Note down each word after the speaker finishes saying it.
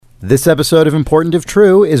This episode of Important If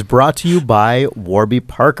True is brought to you by Warby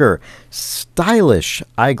Parker. Stylish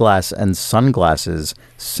eyeglass and sunglasses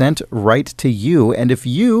sent right to you. And if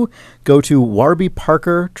you go to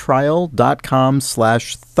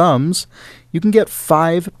warbyparkertrial.com/thumbs, you can get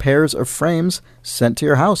 5 pairs of frames sent to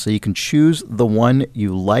your house so you can choose the one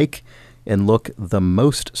you like and look the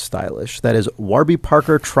most stylish. That is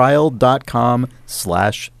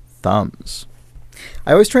warbyparkertrial.com/thumbs.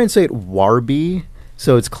 I always try and say it Warby,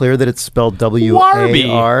 so it's clear that it's spelled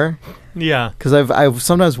W-A-R. Yeah. Because I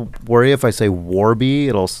sometimes worry if I say Warby,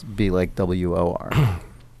 it'll be like W-O-R.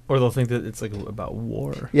 Or they'll think that it's like about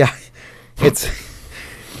war. Yeah. It's...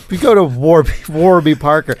 If you go to Warby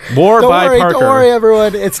Parker. War by Parker. Don't worry,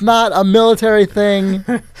 everyone. It's not a military thing.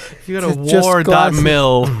 If you go to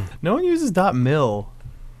war.mil. No one uses .mil.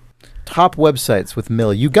 Top websites with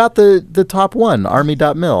mil. You got the top one,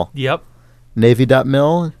 army.mil. Yep.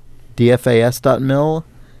 Navy.mil, DFAS.mil,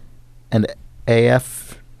 and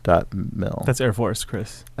AF.mil. That's Air Force,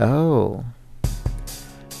 Chris. Oh.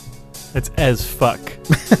 It's as fuck.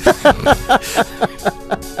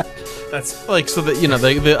 That's like so that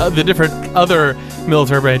the different other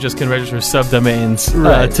military branches can register subdomains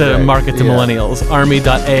to market to millennials.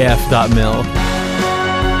 Army.af.mil.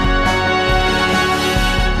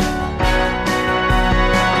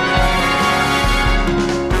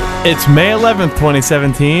 It's May 11th,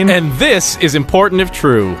 2017. And this is Important If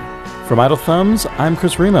True. From Idle Thumbs, I'm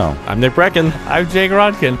Chris Remo. I'm Nick Brecken. I'm Jake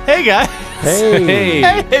Rodkin. Hey, guys. Hey.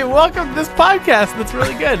 Hey, welcome to this podcast. That's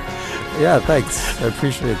really good. Yeah, thanks. I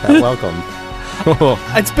appreciate that. Welcome.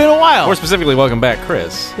 It's been a while. More specifically, welcome back,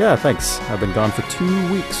 Chris. Yeah, thanks. I've been gone for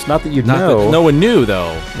 2 weeks. Not that you'd know. That no one knew,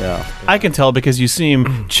 though. Yeah. I can tell because you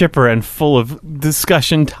seem chipper and full of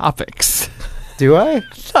discussion topics. Do I?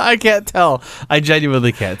 I can't tell. I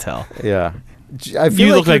genuinely can't tell. Yeah. I feel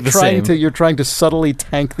You look like like the same. you're trying to subtly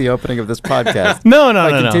tank the opening of this podcast. No.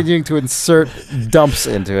 By continuing to insert dumps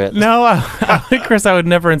into it. No, Chris, I would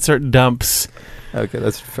never insert dumps. Okay,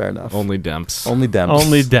 that's fair enough. Only dumps. Only dumps.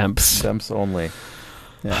 Only dumps. Dumps only.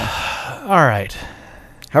 Yeah. All right.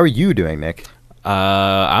 How are you doing, Nick?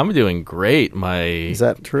 I'm doing great. Is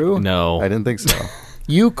that true? No. I didn't think so.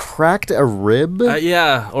 You cracked a rib?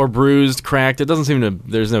 Yeah, or bruised, cracked. It doesn't seem to.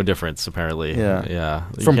 There's no difference apparently. Yeah.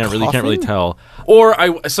 You From can't really coughing? tell. Or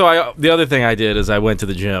the other thing I did is I went to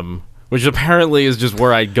the gym, which apparently is just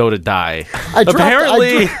where I go to die. I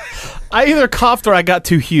either coughed or I got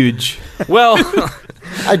too huge. Well,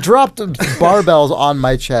 I dropped barbells on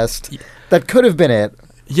my chest. That could have been it.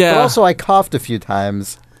 yeah. But also I coughed a few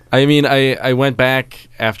times. I mean, I went back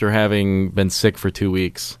after having been sick for 2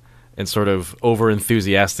 weeks. And sort of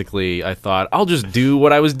over-enthusiastically, I thought, I'll just do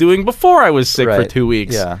what I was doing before I was sick for 2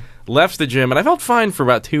 weeks. Yeah. Left the gym, and I felt fine for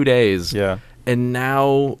about 2 days. Yeah. And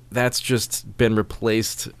now that's just been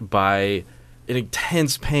replaced by an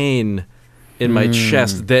intense pain in my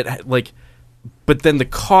chest that, but then the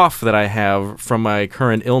cough that I have from my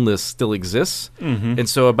current illness still exists. Mm-hmm. And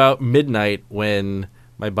so about midnight, when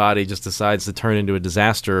my body just decides to turn into a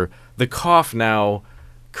disaster, the cough now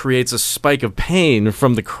creates a spike of pain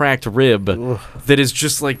from the cracked rib that is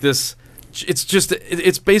just like this.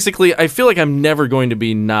 It's basically, I feel like I'm never going to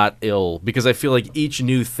be not ill because I feel like each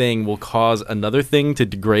new thing will cause another thing to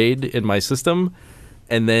degrade in my system,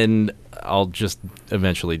 and then I'll just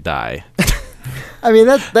eventually die. I mean,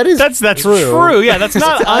 that's true. Yeah, that's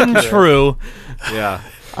not untrue. Yeah.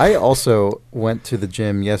 I also went to the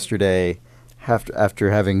gym yesterday after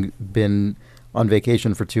having been on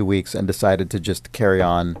vacation for 2 weeks and decided to just carry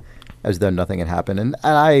on as though nothing had happened. And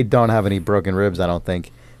I don't have any broken ribs, I don't think.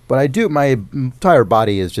 But I do. My entire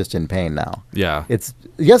body is just in pain now. Yeah.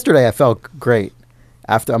 Yesterday I felt great.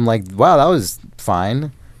 After I'm like, wow, that was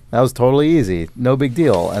fine. That was totally easy. No big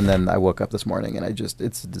deal. And then I woke up this morning and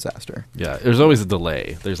it's a disaster. Yeah. There's always a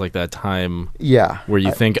delay. There's like that time where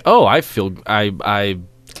you think, oh, I did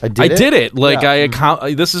it. Like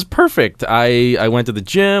this is perfect. I went to the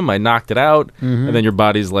gym. I knocked it out. Mm-hmm. And then your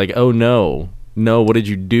body's like, oh no, what did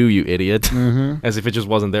you do, you idiot? Mm-hmm. As if it just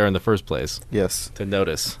wasn't there in the first place. Yes. To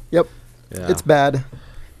notice. Yep. Yeah. It's bad.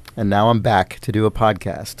 And now I'm back to do a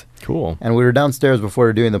podcast. Cool. And we were downstairs before we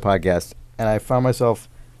were doing the podcast, and I found myself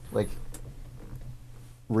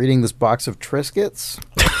reading this box of Triscuits.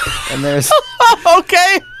 And there's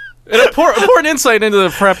okay. An important insight into the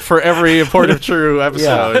prep for every Important If True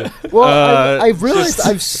episode. Yeah. Well, I've realized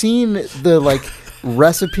I've seen the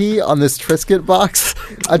recipe on this Triscuit box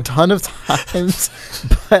a ton of times,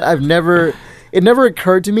 but it never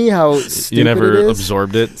occurred to me how stupid you never it is.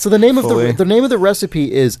 absorbed it. So the name fully. of the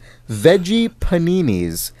recipe is Veggie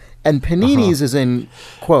Paninis, and paninis is in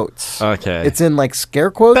quotes. Okay. It's in like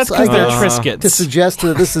scare quotes. That's because I they're guess, Triscuits. to suggest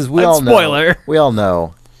that this is Spoiler. We all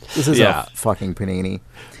know this is Yeah. a fucking panini.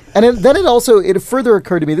 And then it further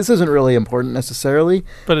occurred to me, this isn't really important necessarily,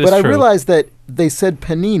 But it's I true. realized that they said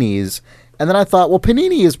paninis, and then I thought, well,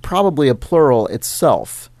 panini is probably a plural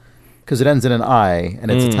itself because it ends in an I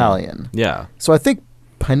and it's Italian. Yeah. So I think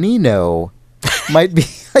panino might be,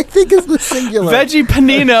 I think is the singular. Veggie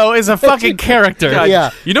Panino is a fucking character. God, Yeah.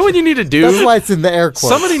 You know what you need to do? That's why it's in the air quotes.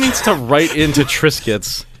 Somebody needs to write into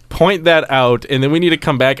Triscuits, point that out, and then we need to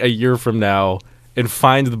come back a year from now and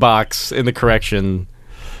find the box in the correction.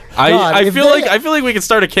 God, I if feel like we could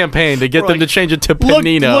start a campaign to get them to change it to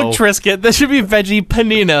Panino. Look, Triscuit, this should be Veggie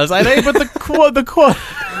Paninos. I know you put the quote.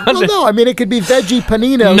 Well, no, I mean, it could be veggie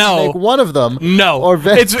panino No. to make one of them. No. Or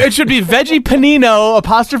it should be Veggie Panino,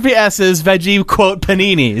 apostrophe S's, Veggie, quote,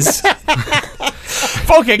 Paninis.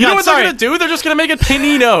 Okay, You know what sorry. they're gonna do? They're just gonna make it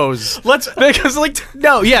Paninos. Let's because like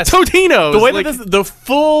no, yes. Totinos. The way like, that the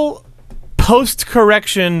full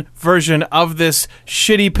post-correction version of this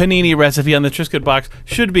shitty panini recipe on the Triscuit box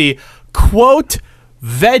should be, quote,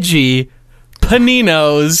 Veggie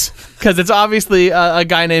Paninos, because it's obviously a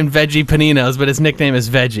guy named Veggie Paninos, but his nickname is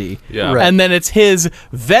Veggie. Yeah. Right. And then it's his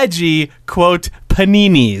Veggie, quote,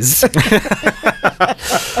 Paninis.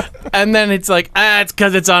 And then it's like, it's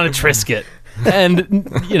because it's on a Triscuit. And,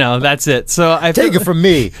 that's it. So I Take it from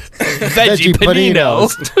me. Veggie Panino.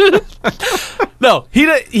 No, he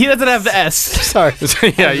doesn't have the S. Sorry.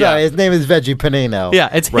 yeah. Sorry, his name is Veggie Panino. Yeah,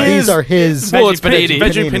 it's Right. his. These are his. Well, Well, it's it's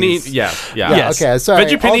Veggie Paninis. Panini. Yeah. Yeah, Yes. okay, sorry.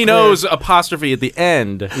 Veggie all Paninos apostrophe at the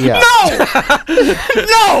end. clear. Yeah.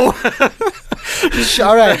 No!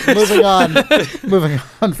 All right, moving on. Moving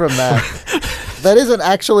on from that. That isn't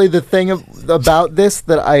actually the thing about this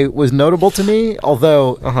that was notable to me,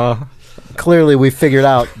 although clearly we figured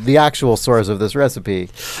out the actual source of this recipe.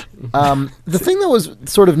 The thing that was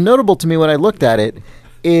sort of notable to me when I looked at it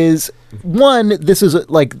is, one, this is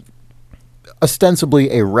like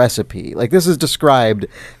ostensibly a recipe. Like, this is described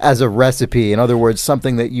as a recipe. In other words,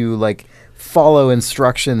 something that you like follow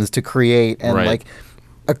instructions to create and Right. like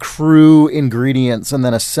accrue ingredients and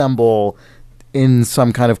then assemble in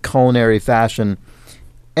some kind of culinary fashion.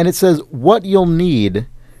 And it says what you'll need: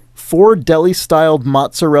 4 deli-styled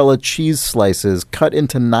mozzarella cheese slices cut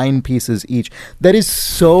into 9 pieces each. That is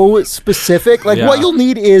so specific. Like, Yeah. what you'll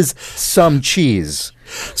need is some cheese.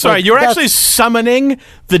 Sorry, Like, you're that's- actually summoning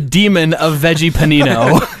the demon of Veggie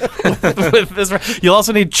Panino. with this. You'll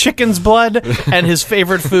also need chicken's blood and his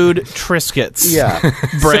favorite food, Triscuits. Yeah.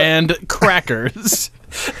 Brand crackers.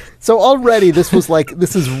 So already this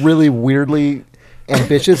is really weirdly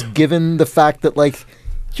ambitious given the fact that, like,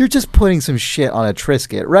 you're just putting some shit on a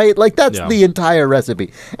Triscuit, right? Like, that's Yeah. the entire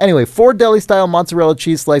recipe. Anyway, 4 deli-style mozzarella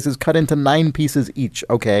cheese slices cut into 9 pieces each,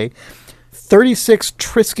 okay? 36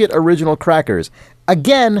 Triscuit original crackers.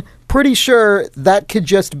 Again, pretty sure that could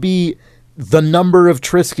just be the number of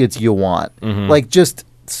Triscuits you want. Like, just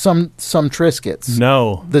some Triscuits.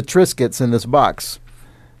 No. The Triscuits in this box.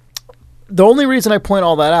 The only reason I point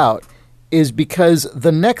all that out is because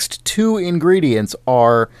the next 2 ingredients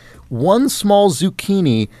are 1 small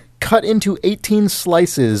zucchini cut into 18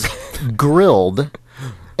 slices, grilled,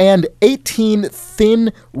 and 18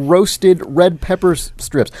 thin roasted red pepper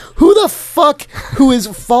strips. Who the fuck who is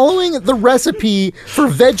following the recipe for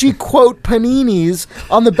veggie, quote, paninis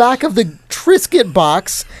on the back of the Triscuit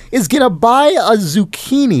box is going to buy a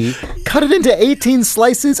zucchini, cut it into 18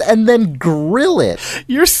 slices, and then grill it?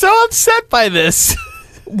 You're so upset by this.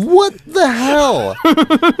 What the hell?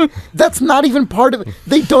 That's not even part of it.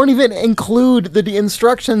 They don't even include the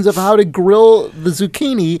instructions of how to grill the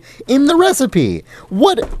zucchini in the recipe.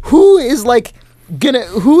 Who is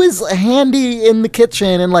handy in the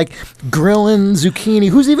kitchen and like grilling zucchini?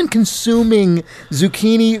 Who's even consuming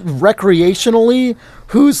zucchini recreationally?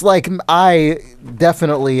 Who's like, I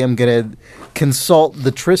definitely am going to consult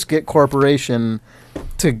the Triscuit Corporation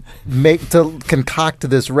to concoct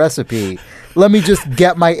this recipe. Let me just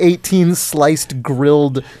get my 18 sliced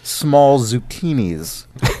grilled small zucchinis.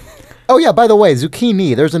 Oh yeah, by the way,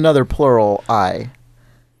 zucchini, there's another plural I.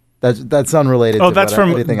 That's unrelated to That's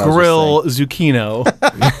from anything I was Grill just Zucchino.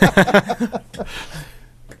 saying.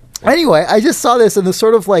 Anyway, I just saw this and the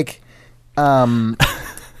sort of like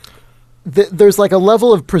there's like a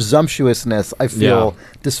level of presumptuousness I feel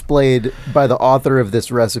displayed by the author of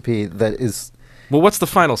this recipe that is. Well, what's the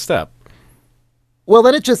final step? Well,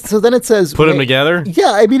 then it says Put them together?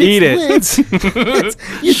 Yeah, I mean, Eat it's,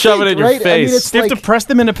 you Shove it in your right? I mean, face. it's Do you have to press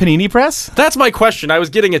them in a panini press? That's my question. I was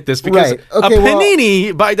getting at this because Right. Okay, a well-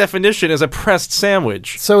 panini, by definition, is a pressed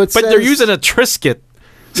sandwich. So it but they're says- using a Triscuit.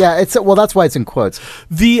 Yeah, that's why it's in quotes.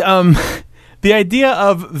 The idea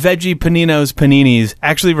of veggie paninos paninis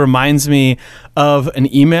actually reminds me of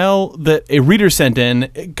an email that a reader sent in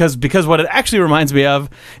because what it actually reminds me of,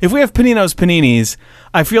 if we have paninos paninis,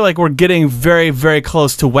 I feel like we're getting very, very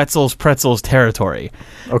close to Wetzel's Pretzels territory.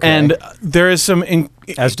 Okay. And there is some...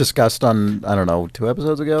 As discussed on, I don't know, 2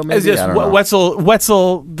 episodes ago, maybe? Yes, I don't know.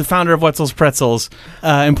 Wetzel, the founder of Wetzel's Pretzels,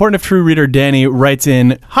 Important If True reader Danny writes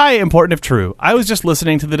in, "Hi, Important If True. I was just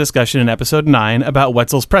listening to the discussion in episode 9 about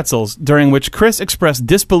Wetzel's Pretzels, during which Chris expressed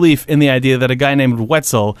disbelief in the idea that a guy named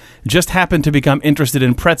Wetzel just happened to become interested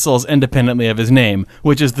in pretzels independently of his name,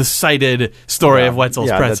 which is the cited story of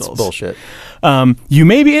Wetzel's Pretzels. That's bullshit. You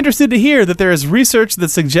may be interested to hear that there is research that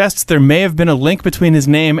suggests there may have been a link between his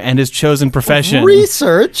name and his chosen profession.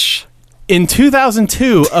 Research? In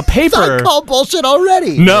 2002, a paper... I call bullshit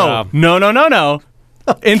already. No.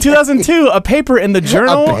 In 2002, a paper in the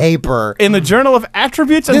journal... A paper. In the Journal of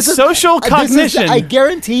Attributes and Social Cognition. I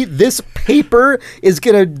guarantee this paper is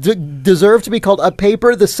going to deserve to be called a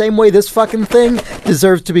paper the same way this fucking thing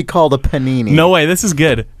deserves to be called a panini. No way, this is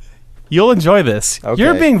good. You'll enjoy this. Okay.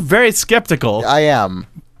 You're being very skeptical. I am.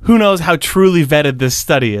 Who knows how truly vetted this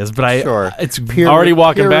study is, but it's already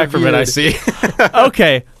walking back from it, I see.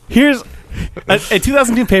 Okay, here's a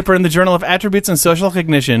 2002 paper in the Journal of Attributes and Social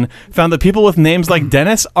Cognition found that people with names like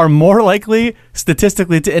Dennis are more likely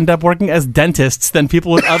statistically to end up working as dentists than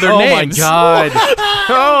people with other names. Oh my god.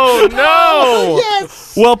 Oh no.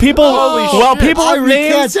 Yes. Well, people I with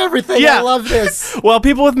names recant everything. Yeah. I love this. Well,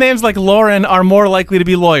 people with names like Lauren are more likely to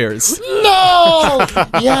be lawyers. No.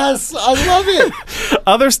 Yes, I love it.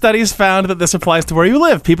 Other studies found that this applies to where you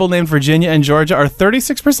live. People named Virginia and Georgia are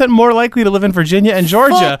 36% more likely to live in Virginia and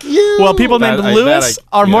Georgia. Fuck you. While people named Lewis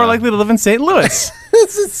are more likely to live in St. Louis.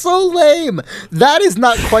 This is so lame. That is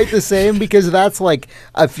not quite the same because that's like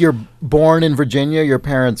if you're born in Virginia, your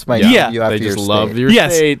parents might name you after they your just state. love your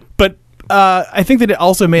state. But I think that it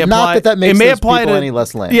also may apply. Not that makes it may those apply people to any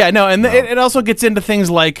less lame. Yeah, no, and it also gets into things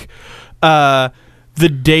like the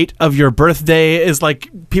date of your birthday is like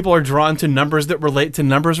people are drawn to numbers that relate to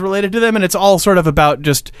numbers related to them, and it's all sort of about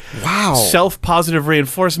just self-positive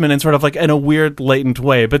reinforcement and sort of like in a weird latent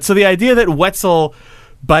way. But so the idea that Wetzel,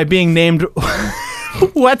 by being named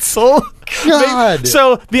Wetzel, God.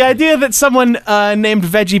 so the idea that someone named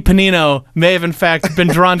Veggie Panino may have in fact been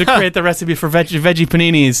drawn to create the recipe for veggie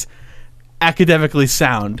paninis, academically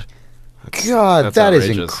sound. God, That's that is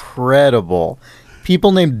outrageous. incredible.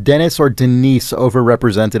 People named Dennis or Denise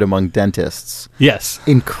overrepresented among dentists. Yes.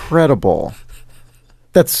 Incredible.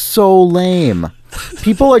 That's so lame.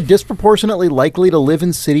 People are disproportionately likely to live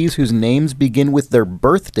in cities whose names begin with their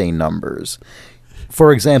birthday numbers.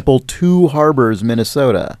 For example, Two Harbors,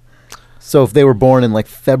 Minnesota. So if they were born in like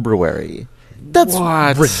February. That's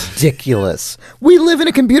ridiculous. We live in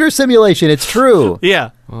a computer simulation. It's true.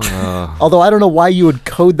 Yeah. Although I don't know why you would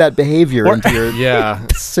code that behavior into your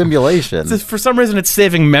simulation. For some reason, it's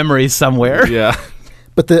saving memory somewhere. Yeah.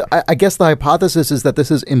 But I guess the hypothesis is that this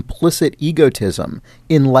is implicit egotism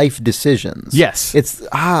in life decisions. Yes.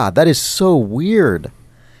 That is so weird.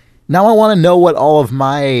 Now I want to know what all of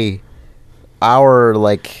our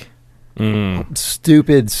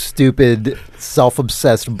stupid,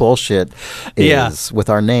 self-obsessed bullshit is with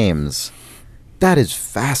our names. That is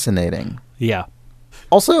fascinating. Yeah.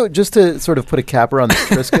 Also, just to sort of put a capper on the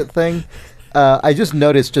Triscuit thing, I just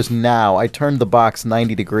noticed just now, I turned the box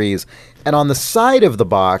 90 degrees, and on the side of the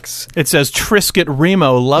box... It says, Triscuit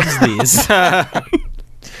Remo loves these.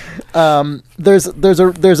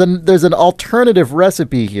 There's an alternative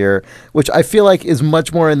recipe here, which I feel like is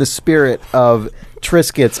much more in the spirit of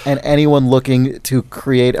Triscuits and anyone looking to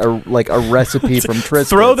create a recipe from Triscuits.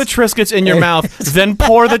 Throw the Triscuits in your mouth, then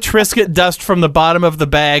pour the Triscuit dust from the bottom of the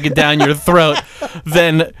bag down your throat,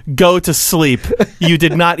 then go to sleep. You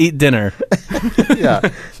did not eat dinner.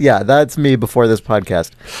 Yeah, that's me before this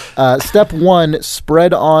podcast. Step 1,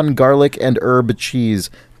 spread on garlic and herb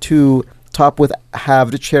cheese. 2, top with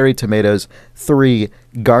halved cherry tomatoes. 3,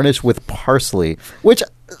 garnish with parsley. Which,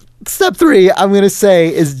 step 3, I'm going to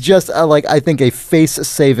say, is just I think a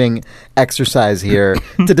face-saving exercise here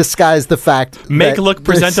to disguise the fact. Make it look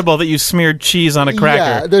presentable that you smeared cheese on a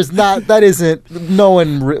cracker. Yeah,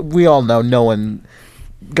 we all know no one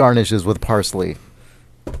garnishes with parsley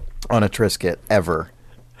on a Triscuit ever.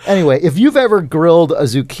 Anyway, if you've ever grilled a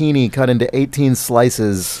zucchini cut into 18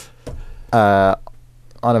 slices on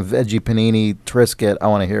a veggie panini Triscuit, I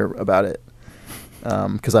want to hear about it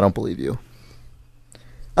because I don't believe you.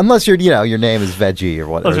 Unless your name is Veggie or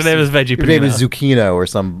whatever. Unless your name is Veggie Your name is Zucchino or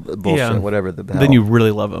some bullshit, whatever the hell. Then you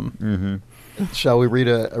really love them. Mm-hmm. Shall we read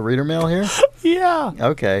a reader mail here? Yeah.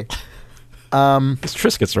 Okay. These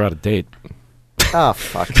Triscuits are out of date. Oh,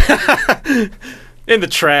 fuck. In the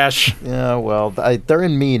trash. Yeah, well, they're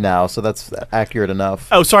in me now, so that's accurate enough.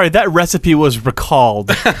 Oh, sorry, that recipe was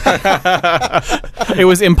recalled. It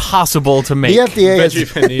was impossible to make. The FDA Veggie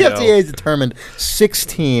panino. the FDA has determined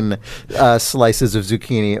 16 slices of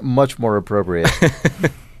zucchini, much more appropriate.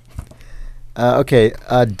 Okay,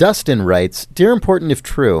 Dustin writes, Dear Important If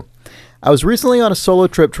True, I was recently on a solo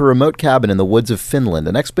trip to a remote cabin in the woods of Finland,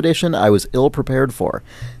 an expedition I was ill prepared for.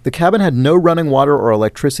 The cabin had no running water or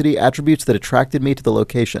electricity, attributes that attracted me to the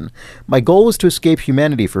location. My goal was to escape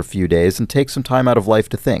humanity for a few days and take some time out of life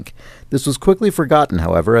to think. This was quickly forgotten,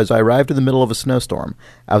 however, as I arrived in the middle of a snowstorm.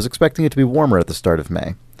 I was expecting it to be warmer at the start of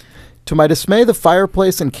May. To my dismay, the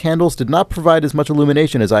fireplace and candles did not provide as much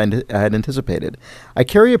illumination as I had anticipated. I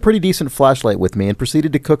carry a pretty decent flashlight with me and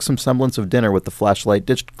proceeded to cook some semblance of dinner with the flashlight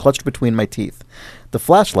clutched between my teeth. The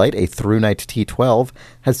flashlight, a ThruNite T12,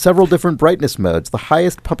 has several different brightness modes, the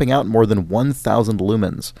highest pumping out more than 1,000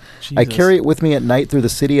 lumens. I carry it with me at night through the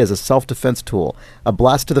city as a self-defense tool. A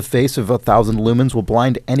blast to the face of 1,000 lumens will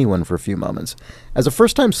blind anyone for a few moments. As a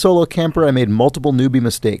first-time solo camper, I made multiple newbie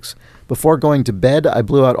mistakes. Before going to bed, I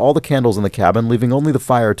blew out all the candles in the cabin, leaving only the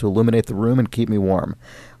fire to illuminate the room and keep me warm.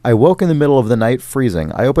 I woke in the middle of the night,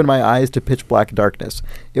 freezing. I opened my eyes to pitch black darkness.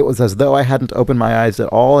 It was as though I hadn't opened my eyes at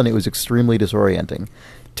all, and it was extremely disorienting.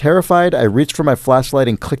 Terrified, I reached for my flashlight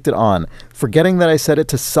and clicked it on, forgetting that I set it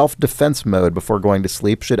to self-defense mode before going to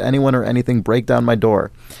sleep should anyone or anything break down my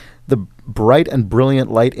door. The bright and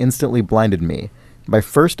brilliant light instantly blinded me. My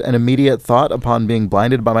first and immediate thought upon being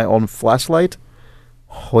blinded by my own flashlight?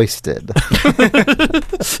 Hoisted.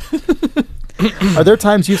 Are there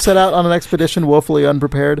times you've set out on an expedition woefully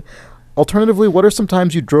unprepared? Alternatively, what are some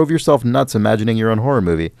times you drove yourself nuts imagining your own horror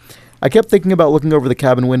movie? I kept thinking about looking over the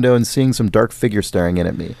cabin window and seeing some dark figure staring in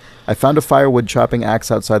at me. I found a firewood chopping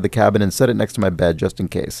axe outside the cabin and set it next to my bed just in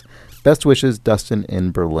case. Best wishes, Dustin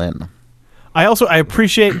in Berlin. I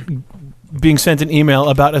appreciate being sent an email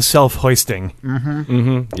about a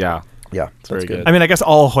self-hoisting. Yeah. Yeah, It's very good. I mean, I guess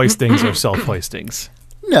all hoistings are self-hoistings.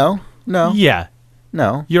 No. Yeah.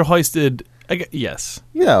 No. You're hoisted... yes.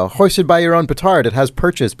 Yeah, hoisted by your own petard. It has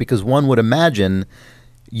purchase because one would imagine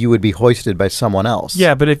you would be hoisted by someone else.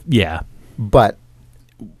 Yeah, but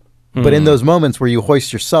But in those moments where you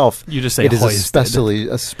hoist yourself, you just say it is hoisted.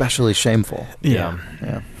 especially shameful. Yeah.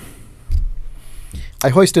 I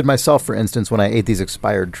hoisted myself, for instance, when I ate these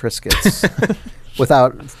expired Triscuits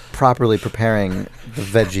without properly preparing the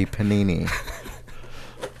veggie panini.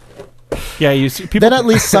 Yeah, you see, people, Then at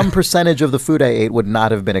least some percentage of the food I ate would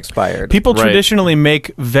not have been expired. people Right. traditionally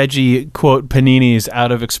make veggie, quote, paninis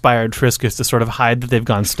out of expired Triscuits to sort of hide that they've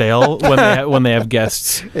gone stale when they have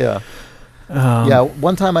guests. Yeah.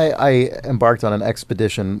 One time I embarked on an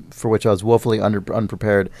expedition for which I was woefully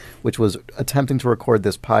unprepared, which was attempting to record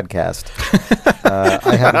this podcast.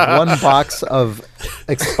 I had one box of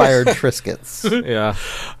expired Triscuits Yeah.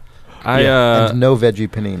 and no veggie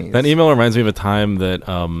paninis. That email reminds me of a time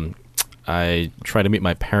that I tried to meet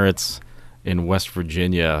my parents in West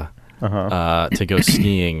Virginia to go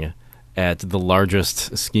skiing at the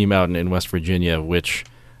largest ski mountain in West Virginia, which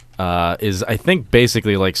is, I think,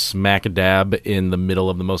 basically like smack dab in the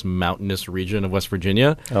middle of the most mountainous region of West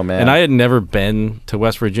Virginia. Oh, man. And I had never been to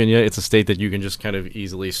West Virginia. It's a state that you can just kind of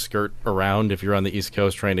easily skirt around if you're on the East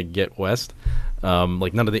Coast trying to get west.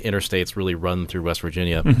 Like none of the interstates really run through West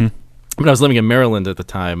Virginia. But I was living in Maryland at the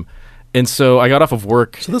time. And so I got off of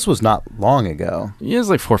work. So this was not long ago. Yeah, it was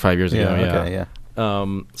like 4 or 5 years ago. Okay, yeah.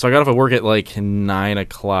 So I got off of work at like 9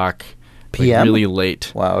 o'clock PM? Like really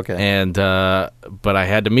late. Wow, okay. And but I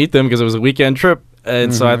had to meet them because it was a weekend trip.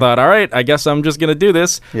 And so I thought, all right, I guess I'm just going to do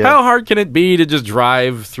this. Yeah. How hard can it be to just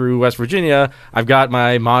drive through West Virginia? I've got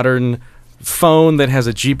my modern phone that has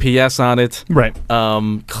a GPS on it. Right.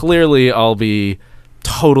 Clearly, I'll be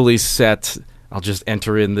totally set. I'll just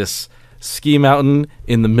enter in this ski mountain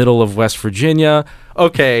in the middle of West Virginia.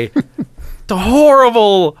 Okay. The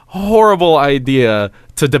horrible, horrible idea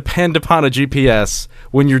to depend upon a GPS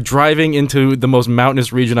when you're driving into the most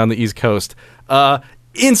mountainous region on the East Coast.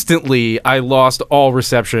 Instantly, I lost all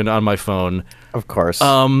reception on my phone. Of course.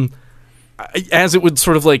 As it would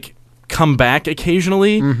sort of like come back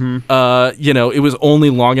occasionally, it was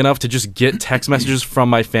only long enough to just get text messages from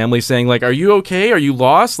my family saying like, "Are you okay? Are you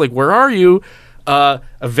lost? Like, where are you?"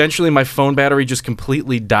 Eventually, my phone battery just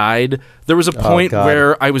completely died. There was a point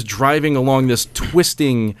where I was driving along this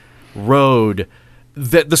twisting road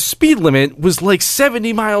that the speed limit was like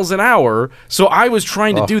 70 miles an hour. So I was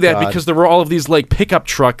trying to do that because there were all of these like pickup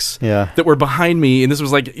trucks that were behind me, and this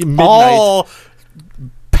was like midnight. All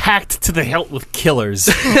packed to the hilt with killers.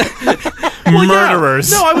 Well, yeah.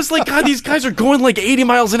 Murderers. No, I was like, God, these guys are going like 80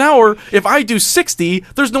 miles an hour. If I do 60,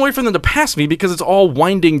 there's no way for them to pass me because it's all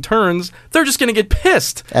winding turns. They're just going to get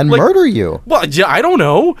pissed. And like, murder you. Well, yeah, I don't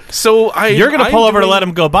know. So You're going to pull over to let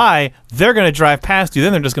them go by. They're going to drive past you.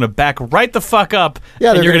 Then they're just going to back right the fuck up.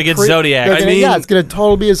 Yeah, and you're going to get Zodiac. Yeah, it's going to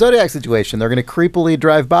totally be a Zodiac situation. They're going to creepily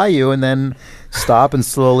drive by you and then stop and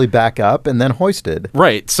slowly back up and then hoisted.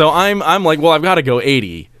 Right. So I'm like, well, I've got to go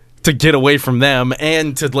 80 to get away from them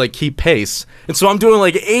and to like keep pace. And so I'm doing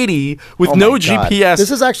like 80 with Oh no my God. GPS.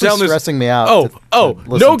 This is actually down this- stressing me out. Oh, to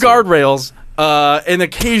listen no to. guardrails. And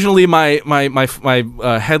occasionally my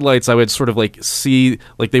headlights, I would sort of like see,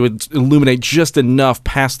 like they would illuminate just enough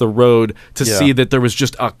past the road to Yeah. see that there was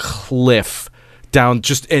just a cliff down,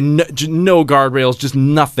 and no guardrails, just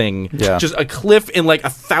nothing. Yeah. Just a cliff and like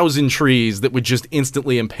 1,000 trees that would just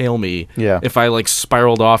instantly impale me Yeah. if I like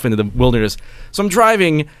spiraled off into the wilderness. So I'm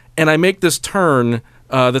driving and I make this turn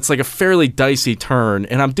that's like a fairly dicey turn,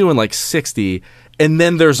 and I'm doing like 60, and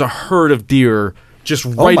then there's a herd of deer just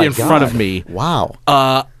right my in front of God. me. Wow.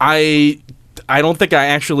 I don't think I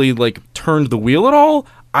actually like turned the wheel at all.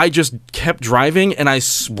 I just kept driving and I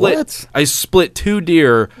split. What? I split 2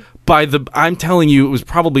 deer by I'm telling you, it was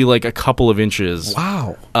probably like a couple of inches.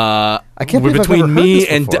 Wow. I can't believe I've between never heard me this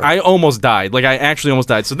and before. I almost died. Like I actually almost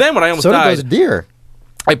died. So then when I almost So did died, those deer.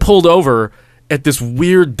 I pulled over at this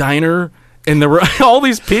weird diner, and there were all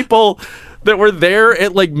these people that were there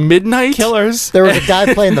at like midnight. Killers. There was a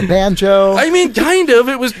guy playing the banjo. I mean, kind of.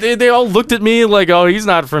 It was. They all looked at me like, "Oh, he's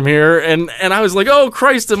not from here," and I was like, "Oh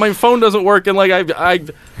Christ!" And my phone doesn't work, and like I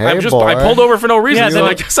pulled over for no reason. Yeah, so then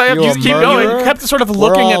I guess I have to you just a keep murderer? going. You kept sort of We're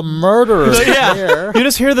looking all at. murderers Yeah. here. You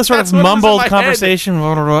just hear this sort That's of what was in mumbled my head. conversation,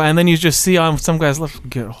 and then you just see on some guys left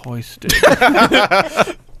get hoisted.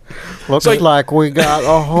 Looks like we got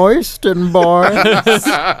a hoisting, boys.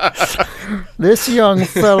 This young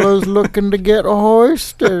fellow's looking to get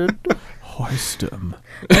hoisted. Hoist 'em.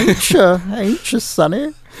 Ain't you,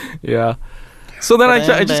 Sonny? Yeah. So then I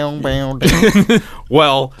just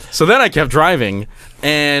so then I kept driving,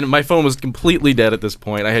 and my phone was completely dead at this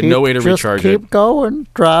point. I had no way to recharge it. Keep going.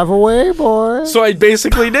 Drive away, boy. So I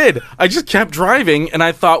basically did. I just kept driving, and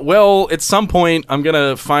I thought, well, at some point, I'm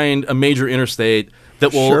gonna find a major interstate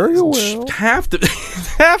that will, Sure you will. have to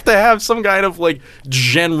have some kind of like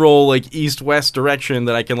general like east-west direction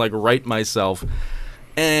that I can like right myself.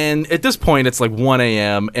 And at this point, it's like 1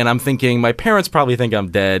 a.m., and I'm thinking my parents probably think I'm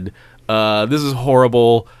dead. This is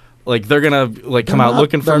horrible. Like they're gonna like come out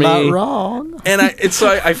looking for me. They're not wrong. And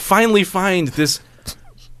I finally find this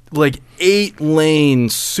like 8-lane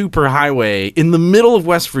super highway in the middle of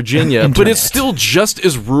West Virginia, but it's still just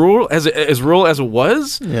as rural as it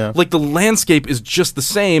was. Yeah. Like the landscape is just the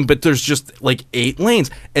same, but there's just like 8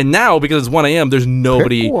 lanes. And now because it's 1 a.m., there's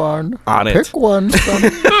nobody Pick one. on it. Pick one, Sonny.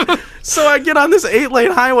 So I get on this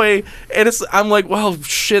 8-lane highway, and I'm like, well,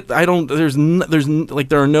 shit. There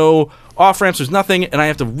are no off ramps. There's nothing, and I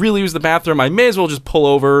have to really use the bathroom. I may as well just pull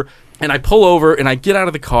over. And I pull over, and I get out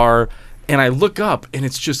of the car, and I look up, and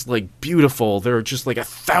it's just like beautiful. There are just like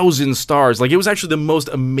 1,000 stars. Like it was actually the most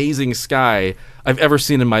amazing sky I've ever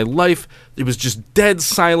seen in my life. It was just dead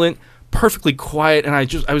silent, perfectly quiet, and I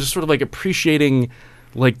was just sort of like appreciating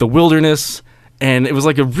like the wilderness, and it was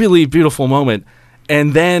like a really beautiful moment.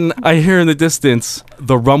 And then I hear in the distance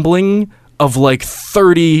the rumbling of like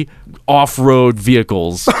 30 off-road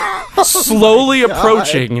vehicles slowly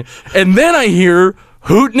approaching, and then I hear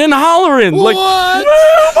hooting and hollering. Like, What? "Woo,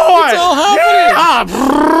 boy! It's all happening.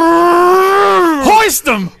 Yeah! Hoist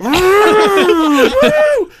 'em. Woo!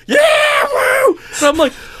 Yeah! Woo! And I'm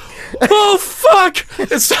like, oh fuck!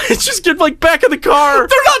 And so I just get like back in the car.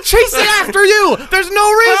 They're not chasing after you. There's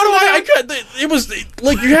no reason. How do I could, it was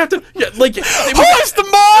like you have to like it was, Hoist them,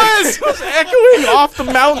 boys. it was echoing off the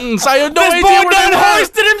mountains. I had no This idea boy where they done were.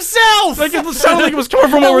 hoisted himself. Like it sounded like it was coming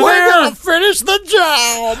from over We're there. gonna finish the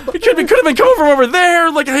job. It could have been coming from over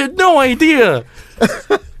there. Like I had no idea.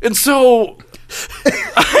 And so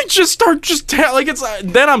I just start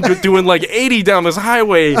then I'm doing like 80 down this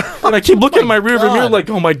highway, and I keep looking at my rearview mirror like,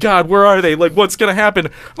 oh my god, where are they? Like, what's gonna happen?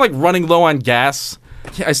 I'm like running low on gas.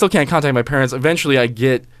 I still can't contact my parents. Eventually, I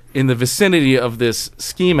get in the vicinity of this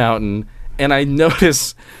ski mountain, and I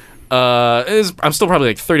notice I'm still probably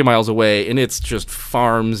like 30 miles away, and it's just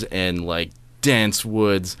farms and like dense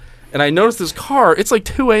woods. And I notice this car. It's like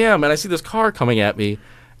 2 a.m., and I see this car coming at me,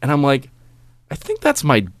 and I'm like, I think that's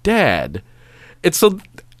my dad. It's so,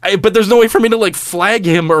 but there's no way for me to like flag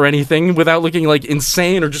him or anything without looking like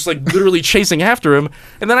insane or just like literally chasing after him.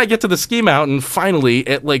 And then I get to the ski mountain finally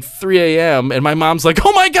at like 3 a.m. and my mom's like,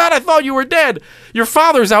 "Oh my god, I thought you were dead. Your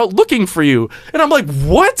father's out looking for you." And I'm like,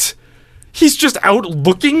 "What? He's just out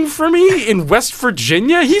looking for me in West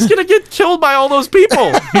Virginia. He's gonna get killed by all those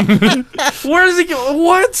people. Where does he go?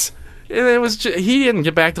 What? And it was he didn't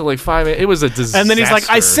get back till like 5 a.m. It was a disaster. And then he's like,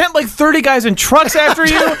 I sent like 30 guys in trucks after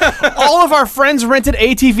you. All of our friends rented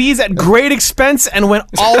ATVs at great expense and went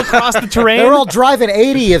all across the terrain. They were all driving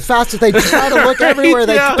 80 as fast as they tried to look everywhere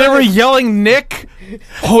they could. They were yelling, Nick.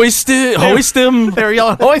 hoist him. They were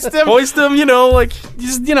yelling, hoist him. Hoist him, like,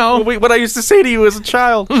 Just, what I used to say to you as a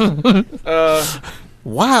child.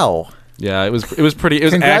 Wow. Yeah, it was pretty. It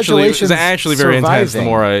was Congratulations actually very intense.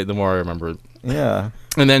 surviving. The more I remember it. Yeah.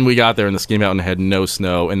 And then we got there, and the ski mountain had no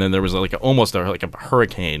snow, and then there was almost a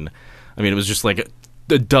hurricane. I mean, it was just like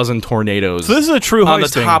a dozen tornadoes. So this is a true on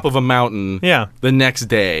hoisting. the top of a mountain. Yeah. The next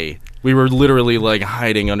day, we were literally like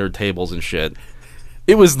hiding under tables and shit.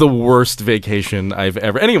 It was the worst vacation I've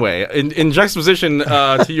ever. Anyway, in juxtaposition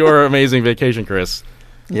to your amazing vacation, Chris.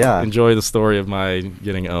 Yeah. Enjoy the story of my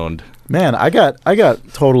getting owned. Man, I got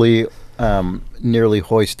totally nearly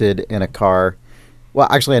hoisted in a car. Well,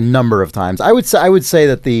 actually, a number of times. I would say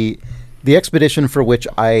that the expedition for which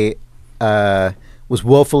I was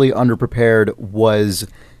woefully underprepared was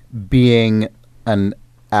being an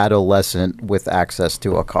adolescent with access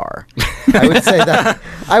to a car. I would say that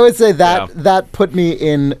Yeah. that put me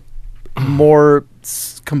in more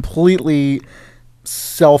completely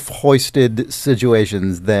self-hoisted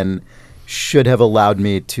situations than should have allowed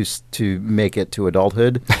me to make it to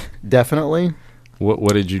adulthood. Definitely.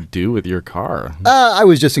 What did you do with your car? I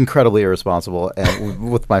was just incredibly irresponsible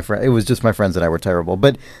with my friend. It was just my friends and I were terrible.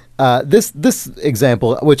 But this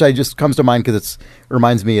example, which I just comes to mind because it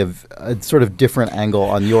reminds me of a sort of different angle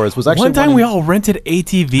on yours, was actually One time we all rented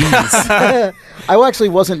ATVs. I actually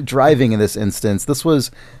wasn't driving in this instance. This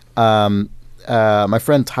was my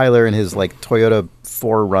friend Tyler in his like Toyota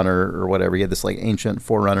 4Runner or whatever. He had this like ancient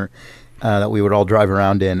 4Runner that we would all drive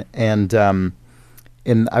around in, and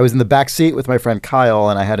I was in the back seat with my friend Kyle,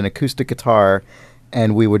 and I had an acoustic guitar,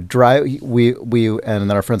 and we would drive. And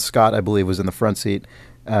then our friend Scott, I believe, was in the front seat,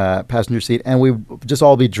 passenger seat, and we would just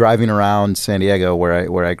all be driving around San Diego,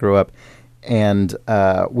 where I grew up, and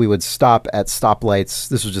we would stop at stoplights.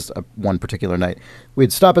 This was just one particular night.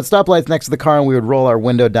 We'd stop at stoplights next to the car, and we would roll our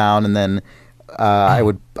window down, and then I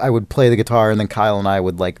would play the guitar, and then Kyle and I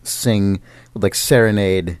would like sing, would like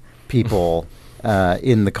serenade people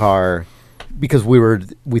in the car. Because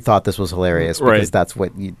we thought this was hilarious, because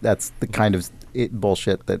right. that's the kind of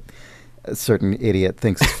bullshit that a certain idiot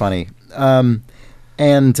thinks is funny.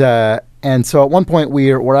 And so at one point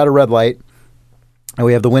we're at a red light, and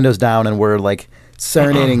we have the windows down, and we're like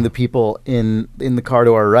serenading the people in the car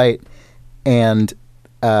to our right, and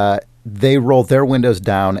they roll their windows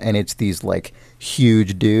down, and it's these like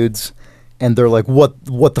huge dudes, and they're like, what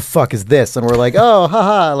the fuck is this? And we're like, oh,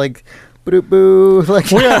 haha, like. Boo boo!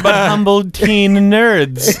 Like We are but humble teen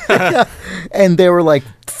nerds. And they were like,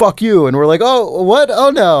 "Fuck you!" And we're like, "Oh, what?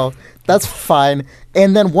 Oh no, that's fine."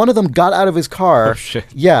 And then one of them got out of his car, Oh, shit.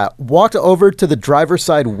 walked over to the driver's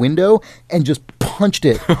side window and just punched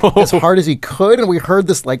it as hard as he could. And we heard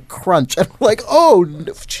this like crunch, and we're like, "Oh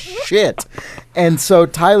shit!" And so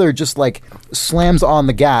Tyler just like slams on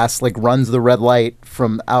the gas, like runs the red light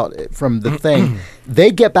from the thing.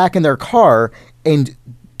 They get back in their car and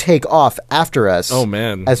take off after us. Oh,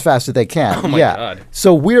 man. As fast as they can. Oh, my God.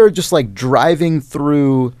 So we're just like driving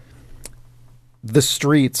through the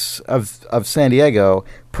streets of San Diego,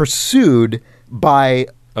 pursued by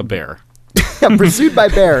A bear. pursued by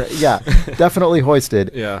bear. Yeah, definitely hoisted.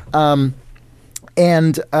 Yeah.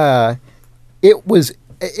 And it was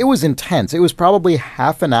intense. It was probably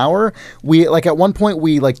half an hour. We like at one point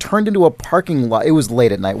we like turned into a parking lot. It was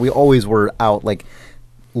late at night. We always were out like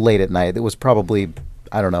late at night. It was probably,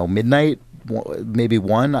 I don't know, midnight, maybe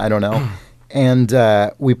 1, I don't know. And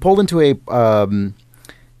we pulled into a,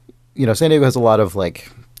 San Diego has a lot of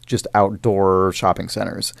like just outdoor shopping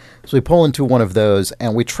centers. So we pull into one of those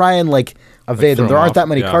and we try and like evade them. throw There them aren't off, that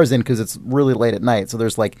many yeah. cars in because it's really late at night. So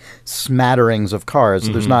there's like smatterings of cars.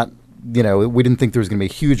 So there's not, we didn't think there was going to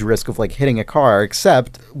be a huge risk of like hitting a car,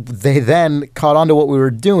 except they then caught on to what we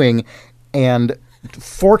were doing and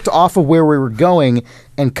forked off of where we were going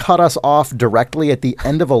and cut us off directly at the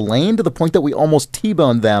end of a lane to the point that we almost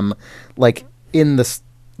T-boned them like in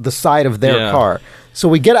the side of their Yeah. car. So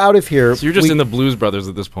we get out of here. So you're just in the Blues Brothers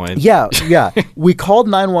at this point. Yeah. We called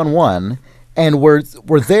 911 and we're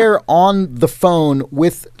there on the phone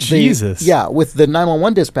with Jesus. with the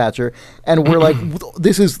 911 dispatcher, and we're like,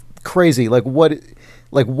 this is crazy. Like what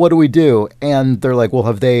do we do? And they're like, well,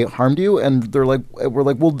 have they harmed you? And we're like,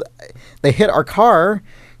 well, they hit our car.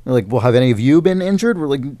 They're like, well, have any of you been injured? We're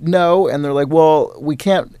like, no. And they're like, well, we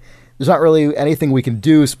can't there's not really anything we can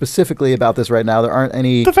do specifically about this right now. There aren't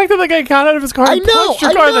any. The fact that the guy got out of his car and punched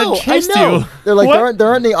your car and then chased you. They're like, What? there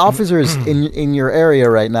aren't any officers in your area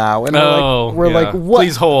right now, and we're like, what?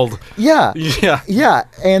 Please hold. Yeah, Yeah. yeah,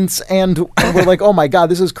 and we're like, oh my god,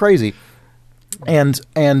 this is crazy, and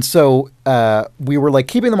so we were like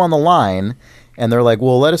keeping them on the line, and they're like,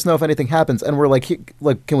 well, let us know if anything happens, and we're like,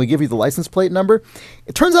 can we give you the license plate number?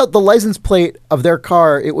 It turns out the license plate of their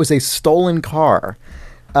car, it was a stolen car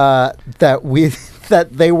that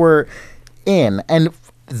they were in, and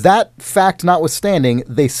that fact notwithstanding,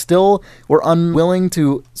 they still were unwilling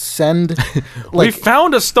to send. We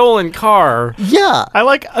found a stolen car. Yeah, I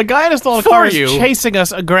like a guy in a stolen For car is you. chasing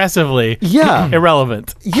us aggressively. Yeah.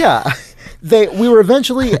 Irrelevant. yeah. We were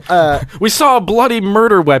eventually. We saw a bloody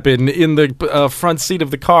murder weapon in the front seat of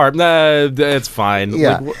the car. Nah, it's fine.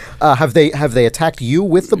 Yeah. Like, Have they attacked you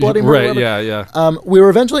with the bloody murder right, weapon? yeah. We were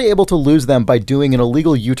eventually able to lose them by doing an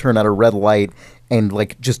illegal U-turn at a red light and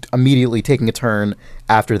like just immediately taking a turn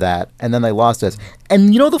after that, and then they lost us.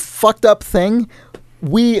 And you know the fucked up thing?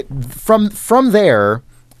 We from there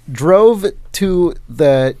drove to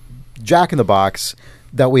the Jack in the Box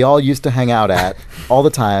that we all used to hang out at all the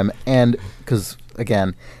time, and because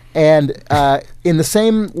again, and in the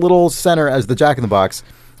same little center as the Jack in the Box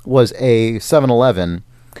was a 7-Eleven,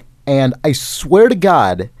 and I swear to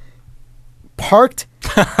God, parked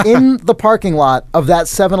in the parking lot of that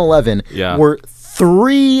 7-Eleven Yeah. were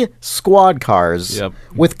 3 squad cars Yep.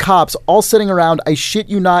 with cops all sitting around, I shit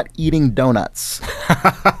you not, eating donuts.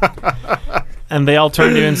 And they all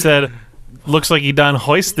turned to you and said, looks like he done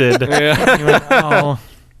hoisted. Yeah. You went, oh.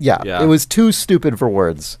 Yeah, Yeah. it was too stupid for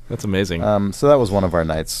words. That's amazing. So that was one of our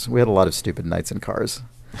nights. We had a lot of stupid nights in cars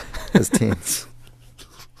as teens.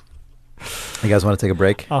 You guys want to take a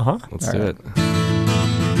break? Uh-huh. Let's do it.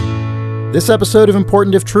 This episode of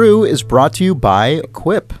Important If True is brought to you by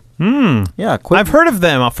Quip. Yeah, Quip. I've heard of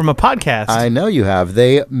them from a podcast. I know you have.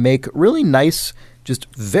 They make really nice, just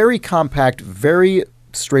very compact, very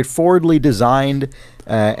straightforwardly designed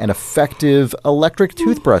and effective electric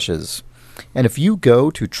toothbrushes. And if you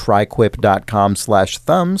go to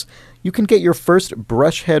tryquip.com/thumbs, you can get your first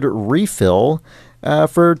brush head refill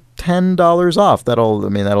for $10 off.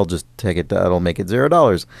 That'll just take it. That'll make it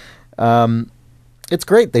 $0. It's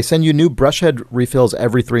great. They send you new brush head refills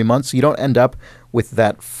every 3 months, so you don't end up with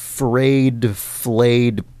that frayed,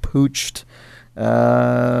 flayed, pooched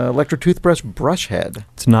electric toothbrush brush head.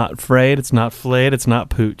 It's not frayed, it's not flayed, it's not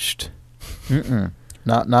pooched.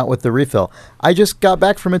 Not with the refill. I just got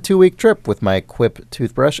back from a 2-week trip with my Quip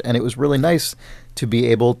toothbrush, and it was really nice to be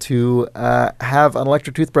able to have an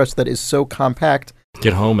electric toothbrush that is so compact.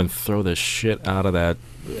 Get home and throw the shit out of that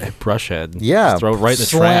brush head. Yeah. Just throw it right in the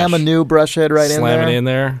Slam trash. a new brush head right in there. Slam it in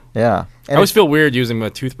there. Yeah. I always feel weird using my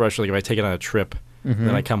toothbrush like if I take it on a trip and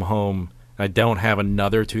then I come home and I don't have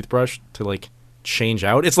another toothbrush to like change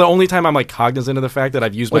out. It's the only time I'm like cognizant of the fact that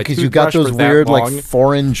I've used my because toothbrush you got those for that weird long. like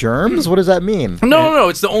foreign germs. What does that mean? No.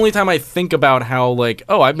 It's the only time I think about how like,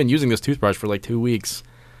 oh, I've been using this toothbrush for like 2 weeks.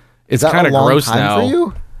 Is It's that kind a of long gross time now. for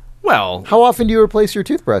you? Well, How often do you replace your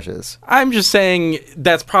toothbrushes? I'm just saying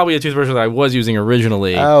that's probably a toothbrush that I was using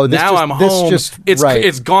originally. Oh, this now just- I'm this home. just- it's right.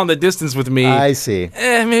 it's gone the distance with me. I see.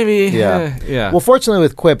 Maybe. Yeah. Yeah. Well, fortunately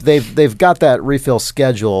with Quip, they've got that refill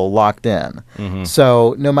schedule locked in.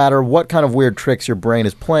 So no matter what kind of weird tricks your brain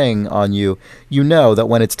is playing on you, you know that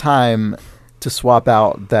when it's time to swap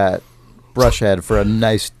out that brush head for a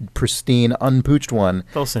nice, pristine, unpooched one,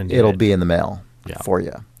 They'll send you it'll it. be in the mail Yeah. for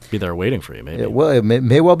you. Be there waiting for you, maybe. It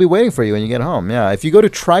may well be waiting for you when you get home. Yeah. If you go to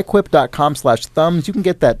tryquip.com/thumbs, you can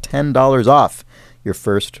get that $10 off your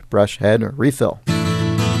first brush head refill.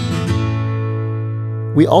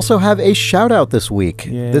 We also have a shout out this week.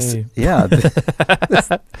 Yay.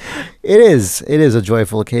 It is a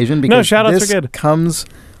joyful occasion because No, shout-outs this are good. comes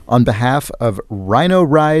on behalf of Rhino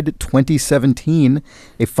Ride 2017,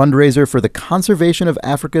 a fundraiser for the conservation of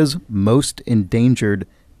Africa's most endangered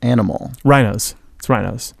animal. Rhinos. It's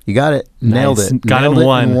rhinos. You got it. Nailed Nice. it. Got it Nailed in it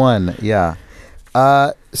one. in one. Yeah.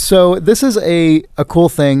 So this is a cool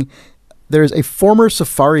thing. There's a former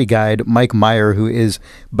safari guide, Mike Meyer, who is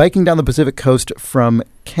biking down the Pacific coast from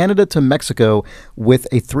Canada to Mexico with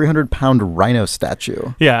a 300-pound rhino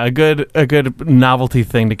statue. Yeah, a good novelty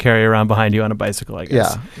thing to carry around behind you on a bicycle, I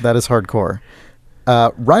guess. Yeah, that is hardcore.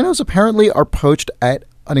 Rhinos apparently are poached at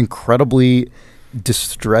an incredibly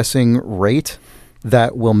distressing rate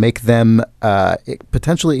that will make them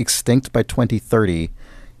potentially extinct by 2030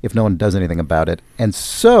 if no one does anything about it. And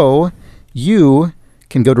so you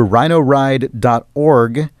can go to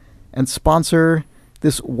rhinoride.org and sponsor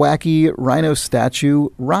this wacky rhino statue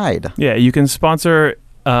ride. Yeah, you can sponsor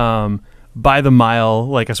by the mile,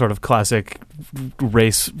 like a sort of classic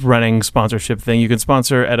race running sponsorship thing. You can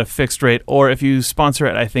sponsor at a fixed rate, or if you sponsor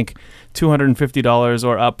at, I think, $250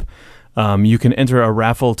 or up, you can enter a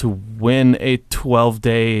raffle to win a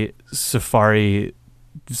 12-day safari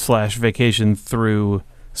 / vacation through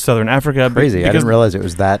Southern Africa. Crazy. I didn't realize it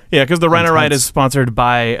was that. Yeah, because the Rhino Ride intense. is sponsored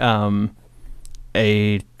by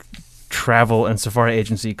a travel and safari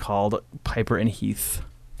agency called Piper and Heath.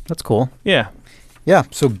 That's cool. Yeah. Yeah,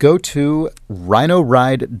 so go to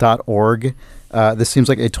rhinoride.org. This seems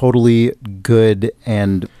like a totally good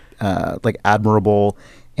and like admirable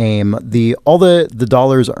aim. All the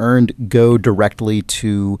dollars earned go directly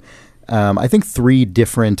to I think 3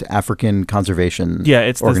 different African conservation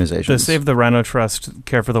It's organizations. the Save the Rhino Trust,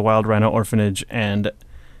 Care for the Wild Rhino Orphanage, and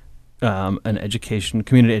an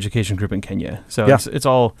community education group in Kenya. So Yeah. it's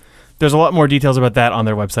all. There's a lot more details about that on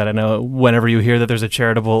their website. I know whenever you hear that there's a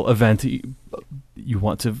charitable event, you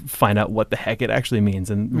want to find out what the heck it actually means,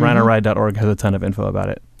 and rhinoride.org has a ton of info about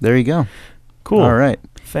it. There you go. Cool. All right.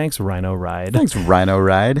 Thanks, Rhino Ride. Thanks, Rhino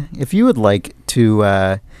Ride. If you would like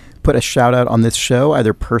to put a shout out on this show,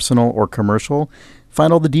 either personal or commercial,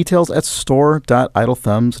 find all the details at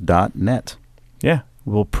store.idlethumbs.net. Yeah,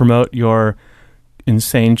 we'll promote your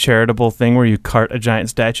insane charitable thing where you cart a giant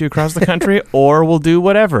statue across the country, or we'll do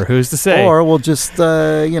whatever. Who's to say? Or we'll just,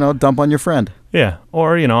 dump on your friend. Yeah,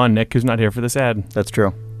 or, on Nick, who's not here for this ad. That's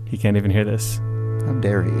true. He can't even hear this. How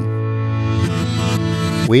dare he?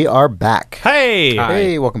 We are back. Hey! Hi.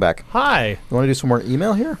 Hey, welcome back. Hi. You want to do some more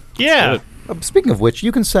email here? Yeah. Speaking of which,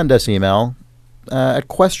 you can send us email at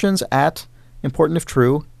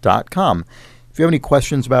questions@importantiftrue.com. If you have any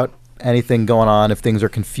questions about anything going on, if things are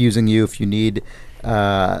confusing you, if you need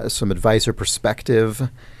some advice or perspective,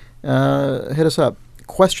 hit us up.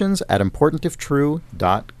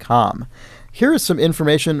 questions@importantiftrue.com. Here is some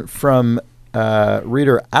information from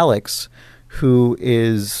reader Alex, who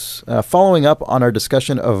is following up on our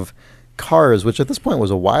discussion of Cars, which at this point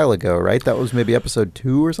was a while ago, right? That was maybe episode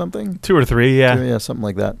 2 or something? 2 or 3, yeah. Yeah, something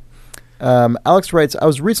like that. Alex writes, I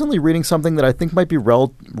was recently reading something that I think might be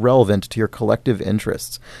relevant to your collective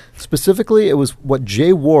interests. Specifically, it was what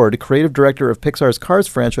Jay Ward, creative director of Pixar's Cars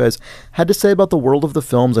franchise, had to say about the world of the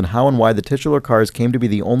films and how and why the titular cars came to be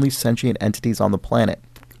the only sentient entities on the planet.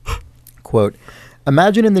 Quote,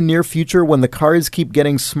 imagine in the near future when the cars keep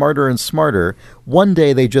getting smarter and smarter, one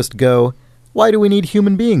day they just go, why do we need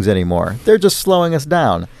human beings anymore? They're just slowing us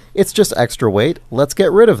down. It's just extra weight. Let's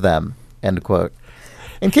get rid of them. End quote.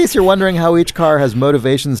 In case you're wondering how each car has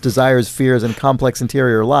motivations, desires, fears, and complex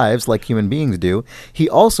interior lives like human beings do, he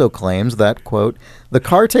also claims that, quote, the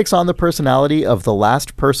car takes on the personality of the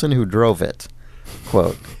last person who drove it.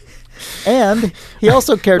 Quote. And he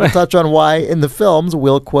also cared to touch on why in the films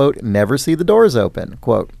we'll, quote, never see the doors open.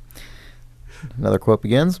 Quote. Another quote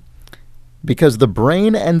begins. Because the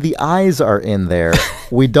brain and the eyes are in there.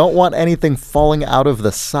 We don't want anything falling out of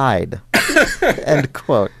the side. End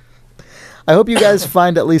quote. I hope you guys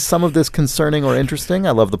find at least some of this concerning or interesting.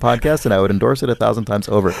 I love the podcast, and I would endorse it 1,000 times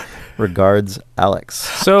over. Regards, Alex.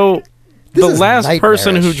 So This the is last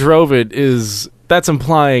person who nightmarish. drove it that's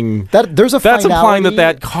implying There's a that's implying finality.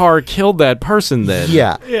 that car killed that person then.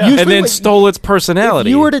 Yeah. Yeah. Usually And then what- stole its personality.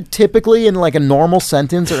 If you were to typically, in like a normal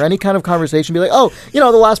sentence or any kind of conversation, be like, oh,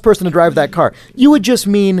 the last person to drive that car, you would just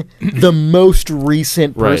mean the most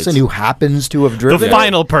recent person Right. who happens to have The driven it.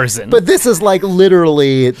 final person. But this is like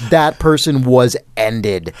literally that person was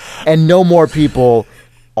ended, and no more people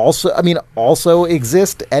also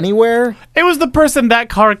exist anywhere. it was the person that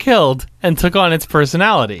car killed and took on its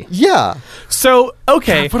personality. Yeah. So,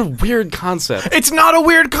 okay. What a weird concept. It's not a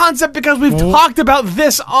weird concept because we've talked about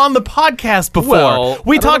this on the podcast before. Well,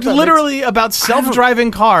 we I don't know talked if that literally about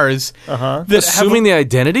self-driving cars. That Assuming the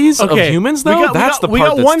identities of humans, though, that's the part we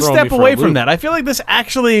got that's one throwing step me for away a from loop. that. I feel like this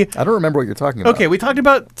actually. I don't remember what you're talking about. Okay, we talked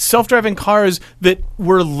about self-driving cars that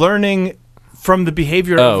were learning from the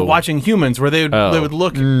behavior Oh. of watching humans, where they would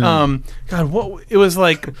look. God, what it was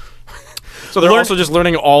like. So they're Learn- also just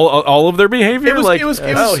learning all of their behavior. It was, like, it was,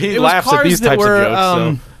 it oh, was, he it was laughs cars at these that types were,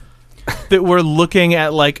 of jokes. that were looking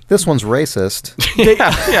at like. This one's racist.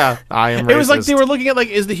 Yeah, I am. It was like they racist. were looking at like,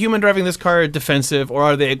 is the human driving this car defensive or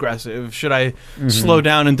are they aggressive? Should I slow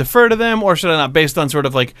down and defer to them, or should I not? Based on sort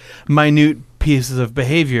of like minute pieces of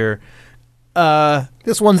behavior.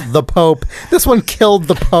 This one's the Pope. This one killed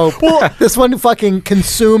the Pope. This one fucking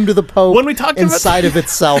consumed the Pope When we talked about- inside of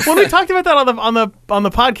itself. When we talked about that on the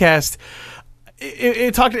podcast,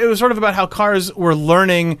 it was sort of about how cars were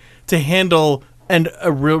learning to handle and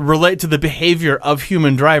relate to the behavior of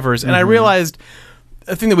human drivers. And I realized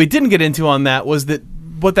a thing that we didn't get into on that was that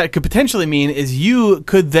what that could potentially mean is you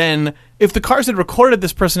could then, if the cars had recorded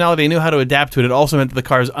this personality and knew how to adapt to it, it also meant that the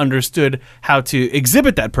cars understood how to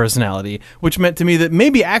exhibit that personality, which meant to me that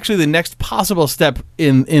maybe actually the next possible step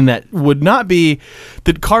in that would not be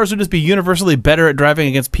that cars would just be universally better at driving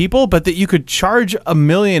against people, but that you could charge a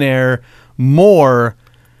millionaire more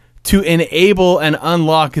to enable and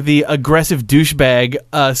unlock the aggressive douchebag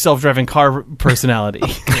self-driving car personality.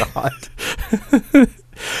 God.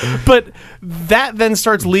 But that then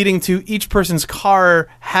starts leading to each person's car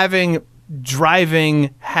having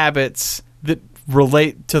driving habits that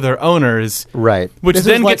relate to their owners. Right. Which This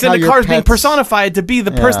then is like gets how into your cars being pets- personified to be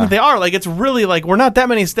the person Yeah. that they are. Like, it's really like we're not that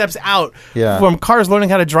many steps out Yeah. from cars learning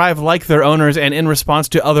how to drive like their owners and in response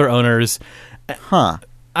to other owners. Huh.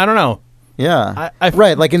 I don't know. Yeah. I-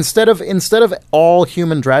 right. Like instead of all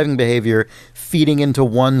human driving behavior feeding into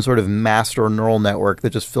one sort of master neural network that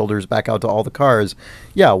just filters back out to all the cars,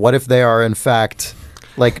 yeah, what if they are in fact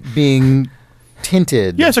like being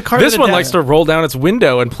tinted? Yeah, it's a car. This that one adapts. likes to roll down its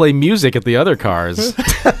window and play music at the other cars.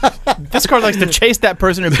 This car likes to chase that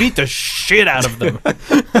person and beat the shit out of them.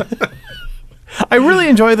 I really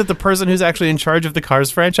enjoy that the person who's actually in charge of the Cars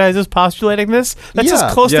franchise is postulating this. That's Yeah.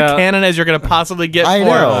 as close Yeah. to canon as you're going to possibly get I for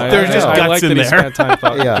know. there's I just know. guts I like in that he there. spent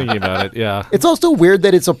time Yeah. thinking about it. Yeah. It's also weird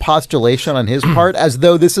that it's a postulation on his part, as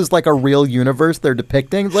though this is like a real universe they're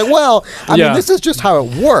depicting. It's like, well, I Yeah. mean, this is just how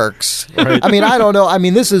it works. Right. I mean, I don't know. I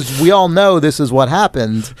mean, we all know this is what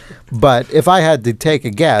happened. But if I had to take a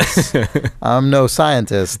guess, I'm no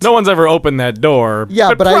scientist. No one's ever opened that door.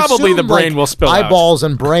 Yeah, but probably I assume, the brain like, will spill out. eyeballs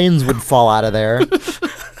and brains would fall out of there.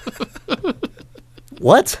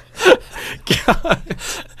 What?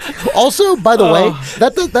 Also, by the way,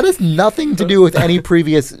 that has nothing to do with any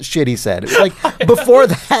previous shit he said. Like before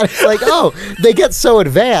that, it's like, oh, they get so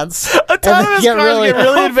advanced, and Autonomous they cars get really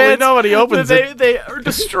Hopefully advanced. nobody opens that they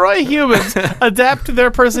destroy humans, adapt their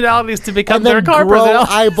personalities to become and then their car grow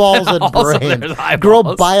personalities. eyeballs and Also brains, there's eyeballs.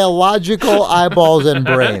 grow biological eyeballs and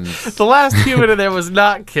brains. The last human in there was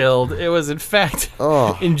not killed. It was, in fact,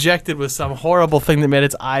 Oh. injected with some horrible thing that made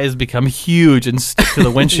its eyes become huge and stick to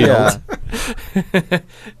the windshield. Yeah.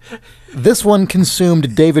 This one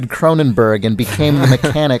consumed David Cronenberg and became the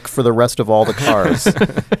mechanic for the rest of all the cars.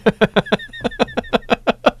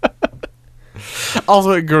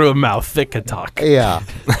 Also, it grew a mouth that could talk. Yeah.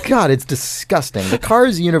 God, it's disgusting. The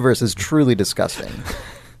Cars universe is truly disgusting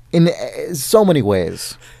in so many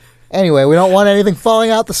ways. Anyway, we don't want anything falling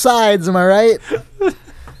out the sides, am I right?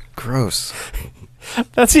 Gross.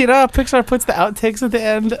 That's, you know, how Pixar puts the outtakes at the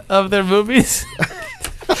end of their movies.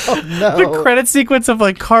 No. The credit sequence of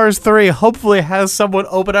like Cars 3 hopefully has someone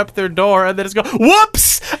open up their door and then it's go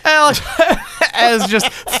whoops, and, like, as just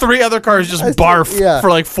three other cars just barf Yeah. for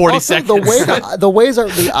like 40 Also, seconds. the ways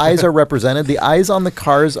the eyes are represented, the eyes on the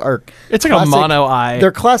cars are It's like a mono eye.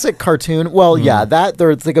 They're classic cartoon. Well, yeah,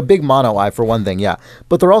 it's like a big mono eye for one thing, yeah.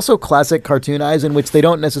 But they're also classic cartoon eyes in which they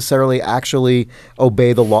don't necessarily actually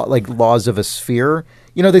obey the laws of a sphere.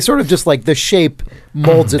 You know, they sort of just like the shape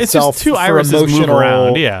molds It's itself just two for irises move emotional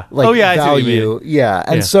around, yeah. like Oh, yeah, I see what you value. mean. Yeah.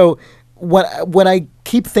 And Yeah. so when I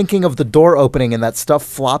keep thinking of the door opening and that stuff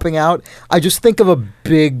flopping out, I just think of a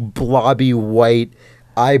big blobby white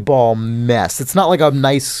eyeball mess. It's not like a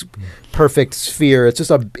nice perfect sphere. It's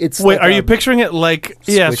just Wait, like are you picturing it like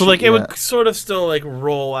so Squishy, like it yeah. would sort of still like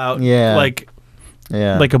roll out Yeah. like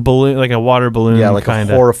yeah. a balloon, like a water balloon, yeah, like kind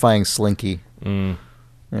a of. horrifying slinky.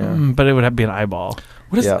 But it would have to be an eyeball.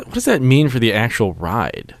 What does that mean for the actual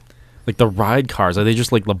ride? Like the ride cars, are they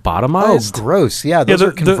just like Oh, lobotomized? gross. Yeah, those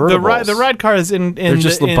are convertibles. the ride cars in They're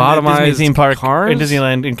just in the lobotomized Disney theme park cars? in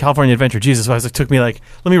Disneyland in California Adventure. Jesus, it took me like,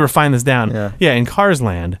 let me refine this down. Yeah. In Cars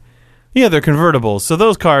Land, yeah, they're convertibles. So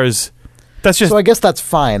those cars, that's just So I guess that's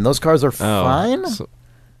fine. Those cars are Oh, fine.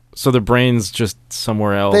 So the brain's just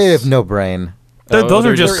somewhere else. They have no brain. those are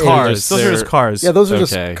they're just just cars. idiots. Those are just cars. Yeah, those are Okay.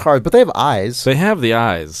 just cars, but they have eyes. They have the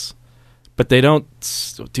eyes, but they don't.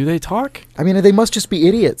 Do they talk? I mean, they must just be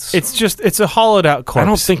idiots. it's a hollowed out corpse. I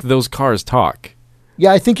don't think those cars talk.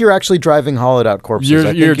 Yeah, I think you're actually driving hollowed out corpses. I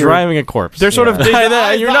think You're driving a corpse. they're sort of Yeah. the I know,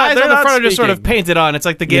 eyes, you're the not- eyes they're on the not front are just sort of speaking. painted on. It's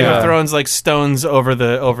like the Game Yeah. of Thrones, like stones over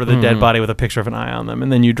the dead body with a picture of an eye on them,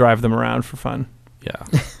 and then you drive them around for fun.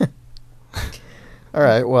 Yeah. All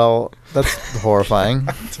right, well, that's horrifying.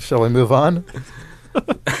 Shall we move on?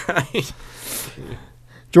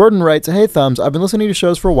 Jordan writes, "Hey Thumbs, I've been listening to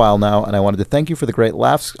shows for a while now, and I wanted to thank you for the great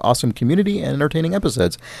laughs, awesome community, and entertaining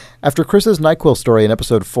episodes. After Chris's NyQuil story in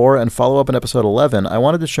episode 4 and follow-up in episode 11, I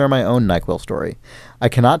wanted to share my own NyQuil story. I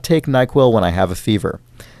cannot take NyQuil when I have a fever.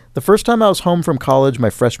 The first time I was home from college my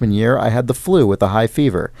freshman year, I had the flu with a high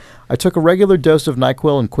fever. I took a regular dose of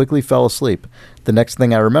NyQuil and quickly fell asleep. The next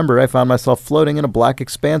thing I remember, I found myself floating in a black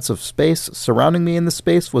expanse of space. Surrounding me in the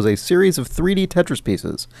space was a series of 3D Tetris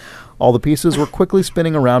pieces. All the pieces were quickly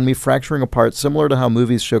spinning around me, fracturing apart, similar to how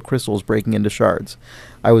movies show crystals breaking into shards.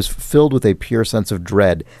 I was filled with a pure sense of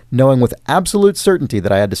dread, knowing with absolute certainty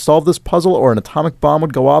that I had to solve this puzzle or an atomic bomb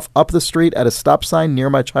would go off up the street at a stop sign near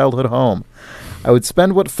my childhood home. I would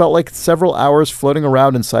spend what felt like several hours floating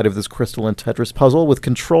around inside of this crystalline Tetris puzzle with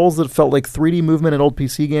controls that felt like 3D movement in old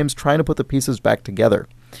PC games, trying to put the pieces back together.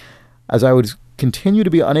 As I would continue to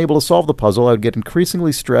be unable to solve the puzzle, I would get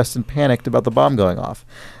increasingly stressed and panicked about the bomb going off.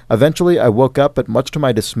 Eventually, I woke up, but much to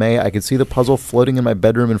my dismay, I could see the puzzle floating in my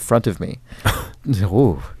bedroom in front of me.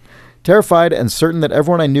 Ooh. Terrified and certain that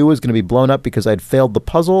everyone I knew was going to be blown up because I'd failed the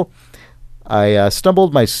puzzle, I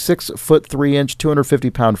stumbled my 6'3",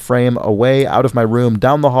 250-pound frame away out of my room,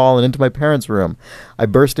 down the hall, and into my parents' room. I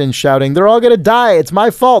burst in shouting, "They're all going to die! It's my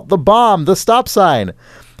fault! The bomb! The stop sign!"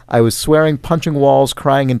 I was swearing, punching walls,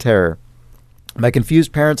 crying in terror. My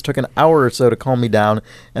confused parents took an hour or so to calm me down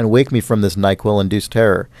and wake me from this NyQuil-induced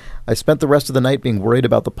terror. I spent the rest of the night being worried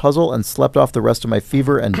about the puzzle and slept off the rest of my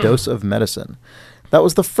fever and dose of medicine. That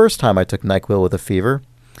was the first time I took NyQuil with a fever.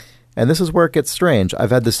 And this is where it gets strange.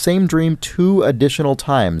 I've had the same dream 2 additional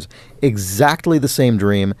times. Exactly the same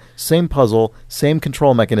dream, same puzzle, same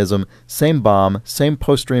control mechanism, same bomb, same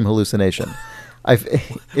post-dream hallucination.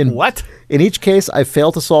 What? In each case, I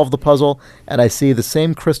fail to solve the puzzle, and I see the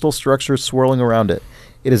same crystal structure swirling around it.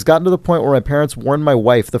 It has gotten to the point where my parents warned my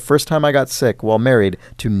wife the first time I got sick while married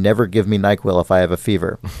to never give me NyQuil if I have a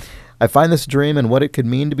fever. I find this dream and what it could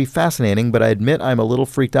mean to be fascinating, but I admit I'm a little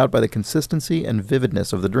freaked out by the consistency and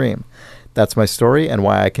vividness of the dream. That's my story and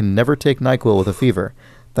why I can never take NyQuil with a fever.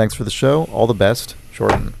 Thanks for the show. All the best,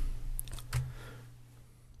 Jordan.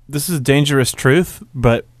 This is dangerous truth,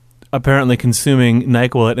 but apparently consuming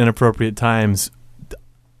NyQuil at inappropriate times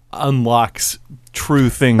unlocks true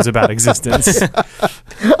things about existence.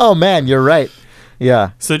 Oh, man, you're right.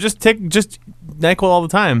 Yeah. So just NyQuil all the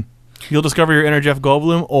time. You'll discover your inner Jeff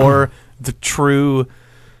Goldblum or the true...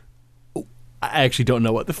 I actually don't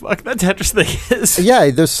know what the fuck that Tetris thing is. Yeah,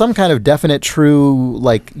 there's some kind of definite true,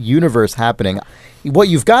 like, universe happening. What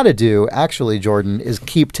you've got to do, actually, Jordan, is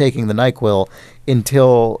keep taking the NyQuil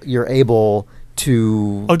until you're able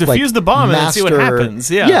to defuse the bomb and see what happens.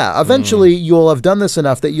 Yeah, eventually you'll have done this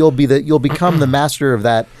enough that you'll become the master of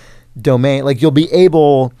that domain. Like, you'll be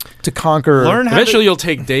able to conquer. Eventually you'll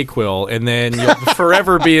take Dayquil and then you'll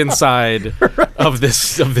forever be inside of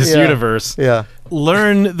this universe. Yeah.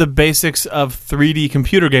 Learn the basics of 3D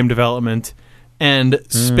computer game development and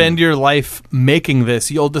spend your life making this.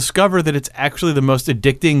 You'll discover that it's actually the most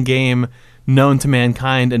addicting game known to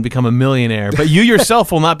mankind and become a millionaire. But you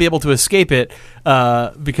yourself will not be able to escape it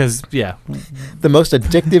because, yeah. The most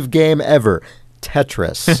addictive game ever,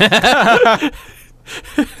 Tetris.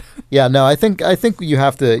 Yeah, no, I think you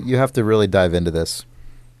have to really dive into this.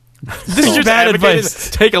 This is bad advice.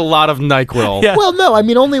 Take a lot of NyQuil. Yeah. Well, no, I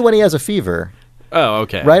mean only when he has a fever. Oh,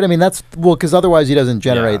 okay. Right? I mean because otherwise he doesn't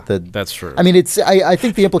generate the. That's true. I mean, I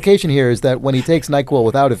think the implication here is that when he takes NyQuil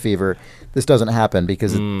without a fever, this doesn't happen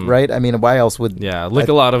because right? I mean, why else would? Yeah, lick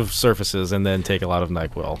a lot of surfaces and then take a lot of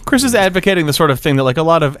NyQuil. Chris is advocating the sort of thing that like a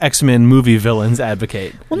lot of X-Men movie villains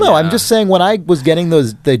advocate. Well, no, I'm just saying when I was getting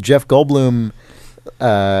the Jeff Goldblum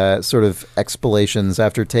sort of expilations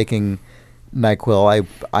after taking NyQuil,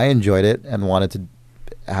 I enjoyed it and wanted to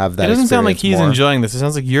have that. It doesn't sound like he's more. enjoying this. It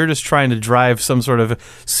sounds like you're just trying to drive some sort of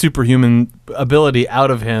superhuman ability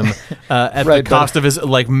out of him at Right, the cost of his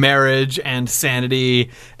like marriage and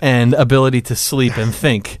sanity and ability to sleep and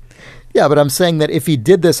think. Yeah, but I'm saying that if he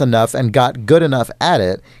did this enough and got good enough at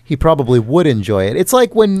it, he probably would enjoy it. It's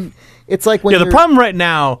like when the problem right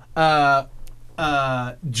now,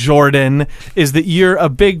 Jordan, is that you're a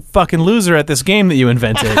big fucking loser at this game that you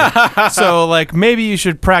invented. So, like, maybe you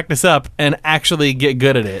should practice up and actually get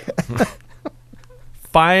good at it.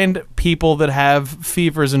 Find people that have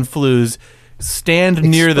fevers and flus, stand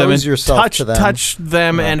near them and touch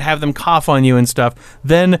them and have them cough on you and stuff.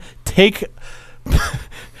 Then take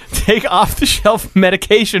off-the-shelf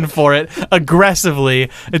medication for it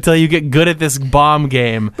aggressively until you get good at this bomb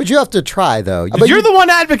game. But you have to try, though. But you're the one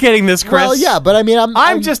advocating this, Chris. Well, yeah, but I mean,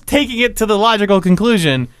 I'm just taking it to the logical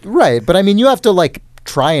conclusion. Right, but I mean, you have to, like,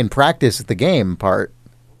 try and practice the game part.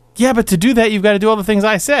 Yeah, but to do that, you've got to do all the things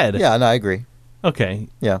I said. Yeah, no, I agree. Okay.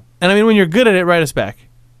 Yeah. And I mean, when you're good at it, write us back.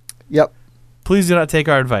 Yep. Please do not take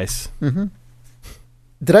our advice. Mm-hmm.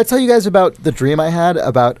 Did I tell you guys about the dream I had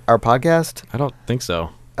about our podcast? I don't think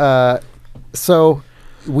so. So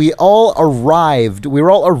we all arrived. We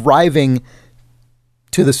were all arriving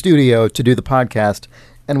to the studio to do the podcast,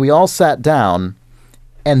 and we all sat down.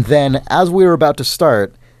 And then, as we were about to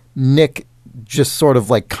start, Nick just sort of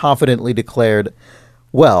like confidently declared,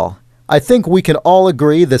 "Well, I think we can all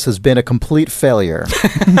agree this has been a complete failure."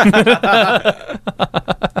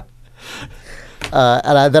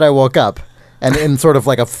 Then I woke up, and in sort of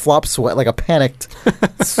like a flop sweat, like a panicked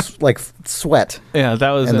sweat. Yeah,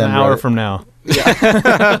 that was And an then hour wrote it. from now.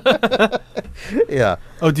 Yeah.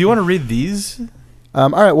 Oh, do you want to read these? All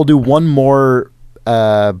right, we'll do one more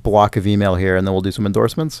block of email here, and then we'll do some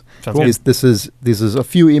endorsements. Sounds good. This is a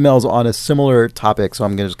few emails on a similar topic, so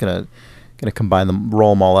I'm just gonna combine them,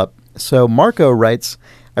 roll them all up. So Marco writes,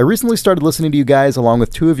 "I recently started listening to you guys along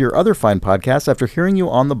with two of your other fine podcasts after hearing you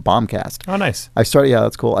on the Bombcast. Oh, nice. Yeah,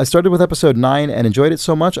 that's cool. I started with episode 9 and enjoyed it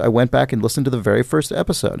so much I went back and listened to the very first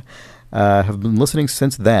episode. Have been listening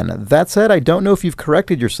since then. That said, I don't know if you've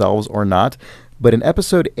corrected yourselves or not, but in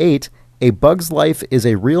episode 8, A Bug's Life is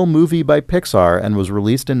a real movie by Pixar and was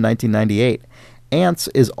released in 1998. Ants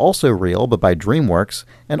is also real, but by DreamWorks,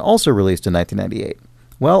 and also released in 1998.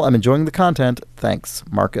 Well, I'm enjoying the content. Thanks,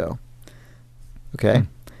 Marco." Okay.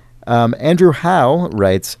 Andrew Howe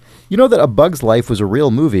writes, "You know that A Bug's Life was a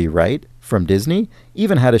real movie, right? From Disney?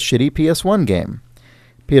 Even had a shitty PS1 game."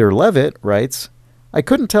 Peter Levitt writes, "I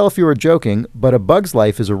couldn't tell if you were joking, but A Bug's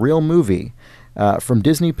Life is a real movie from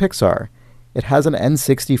Disney Pixar. It has an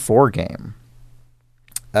N64 game."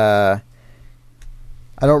 I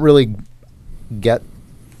don't really get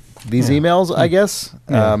these emails, I guess.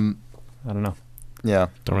 Yeah. I don't know. Yeah.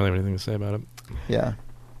 Don't really have anything to say about it. Yeah.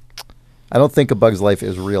 I don't think A Bug's Life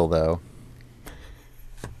is real, though.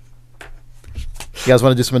 You guys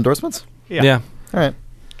want to do some endorsements? Yeah. All right.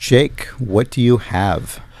 Jake, what do you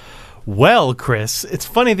have? Well, Chris, it's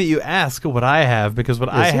funny that you ask what I have, because what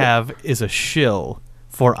I it? have is a shill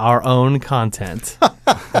for our own content.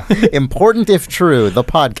 Important if true, the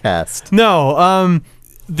podcast. No,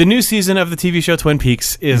 the new season of the TV show Twin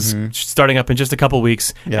Peaks is starting up in just a couple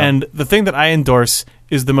weeks. Yeah. And the thing that I endorse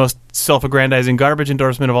is the most self-aggrandizing garbage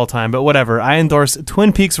endorsement of all time. But whatever. I endorse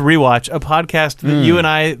Twin Peaks Rewatch, a podcast that you and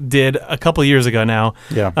I did a couple years ago now.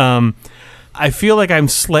 Yeah. I feel like I'm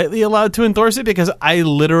slightly allowed to endorse it because I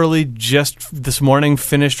literally just this morning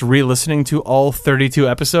finished re-listening to all 32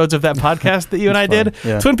 episodes of that podcast that you and I did.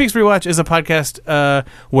 Yeah. Twin Peaks Rewatch is a podcast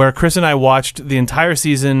where Chris and I watched the entire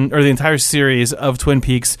season or the entire series of Twin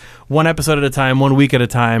Peaks, one episode at a time, 1 week at a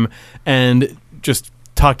time, and just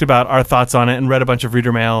talked about our thoughts on it and read a bunch of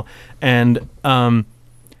reader mail. And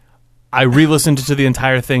I re-listened to the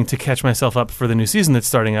entire thing to catch myself up for the new season that's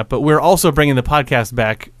starting up. But we're also bringing the podcast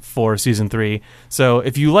back for season 3. So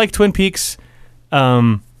if you like Twin Peaks,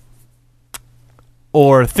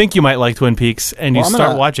 or think you might like Twin Peaks, and you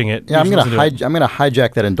start watching it, Yeah, I'm you gonna should listen to it. I'm gonna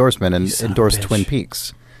hijack that endorsement and son of a endorse bitch. Twin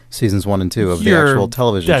Peaks seasons 1 and 2 of the You're- actual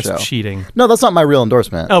television that's show. cheating. No, that's not my real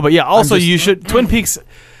endorsement. Oh, but yeah. Also, just- you should. Twin Peaks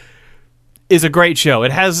is a great show.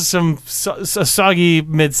 It has some a soggy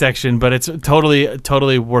midsection, but it's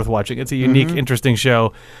totally worth watching. It's a unique, interesting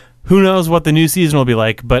show. Who knows what the new season will be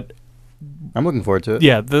like? But I'm looking forward to it.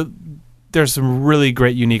 yeah, there's some really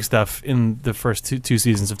great, unique stuff in the first two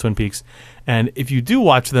seasons of Twin Peaks. And if you do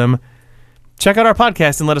watch them, check out our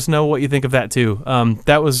podcast and let us know what you think of that too.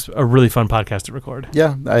 That was a really fun podcast to record.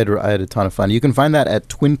 Yeah, I had a ton of fun. You can find that at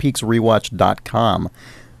twinpeaksrewatch.com,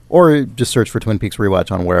 or just search for Twin Peaks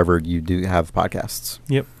Rewatch on wherever you do have podcasts.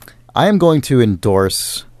 Yep. I am going to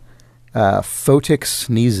endorse photic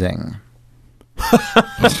sneezing.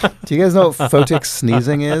 Do you guys know what photic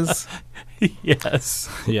sneezing is? Yes.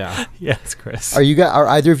 Yeah. Yes, Chris. Are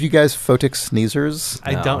either of you guys photic sneezers?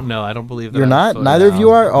 I No. don't know. I don't believe that. You're I'm not? photic. Neither of you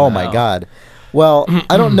are? Oh, No. my God. Well,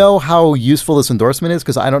 I don't know how useful this endorsement is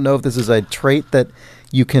because I don't know if this is a trait that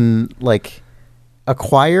you can, like,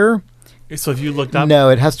 acquire. So if you looked up, No,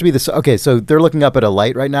 it has to be this. Okay, so they're looking up at a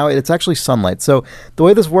light right now. It's actually sunlight. So the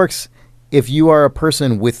way this works, if you are a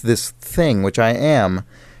person with this thing, which I am,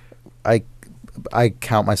 I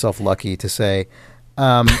count myself lucky to say,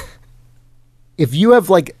 if you have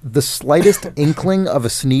like the slightest inkling of a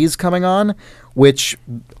sneeze coming on, which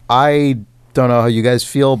I don't know how you guys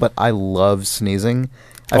feel, but I love sneezing.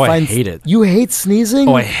 I hate it. You hate sneezing?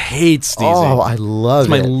 Oh, I hate sneezing. Oh, I love It's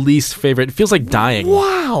my it. least favorite. It feels like dying.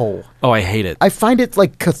 Wow. Oh, I hate it. I find it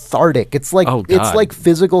like cathartic. It's like Oh, it's God. like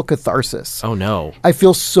physical catharsis. Oh, no. I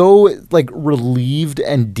feel so like relieved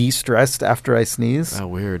and de-stressed after I sneeze. Oh,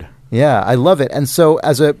 weird. Yeah, I love it. And so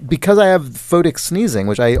because I have photic sneezing,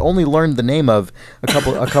 which I only learned the name of a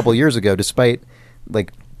couple years ago, despite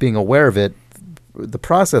like being aware of it, the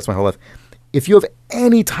process my whole life. If you have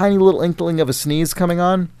any tiny little inkling of a sneeze coming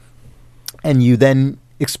on, and you then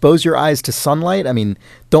expose your eyes to sunlight. I mean,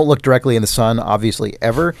 don't look directly in the sun, obviously,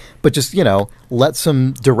 ever, but just, let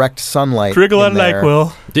some direct sunlight Drink a lot in of there.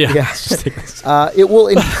 NyQuil. Yeah. Yeah. It will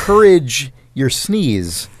encourage your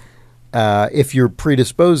sneeze if you're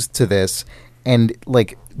predisposed to this, and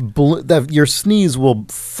like your sneeze will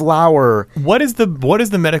flower. What is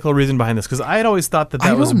the medical reason behind this? Because I had always thought that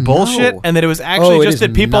I was don't bullshit, know. and that it was actually Oh, it just is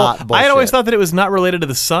that people. not I had always bullshit. thought that it was not related to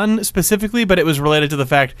the sun specifically, but it was related to the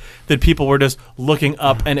fact that people were just looking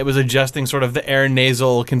up, and it was adjusting sort of the air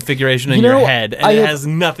nasal configuration in your head, and it has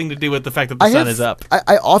nothing to do with the fact that the sun is up.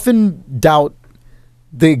 I often doubt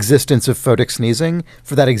the existence of photic sneezing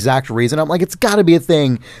for that exact reason. I'm like, it's got to be a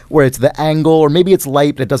thing where it's the angle, or maybe it's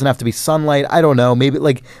light, but it doesn't have to be sunlight. I don't know. Maybe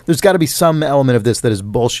like there's got to be some element of this that is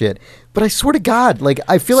bullshit. But I swear to God, like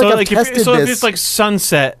I feel like I've tested this. If it's like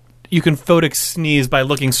sunset, you can photic sneeze by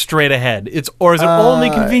looking straight ahead. Or is it only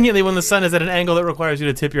conveniently when the sun is at an angle that requires you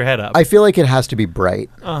to tip your head up? I feel like it has to be bright.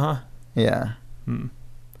 Uh-huh. Yeah.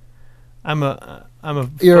 I'm a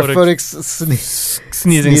You're a photic photic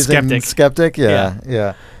sneezing skeptic. Skeptic?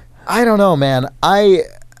 Yeah. I don't know, man.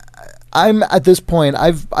 I'm at this point.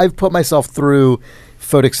 I've put myself through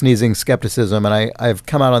photic sneezing skepticism, and I've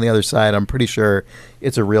come out on the other side. I'm pretty sure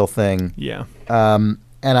it's a real thing. Yeah. And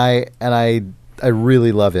I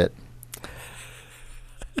really love it.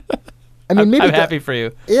 I mean, maybe I'm happy for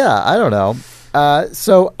you. Yeah, I don't know.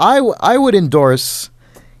 So I would endorse.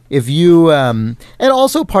 If you and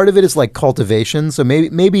also part of it is like cultivation, so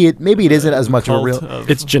maybe it isn't as much of a real.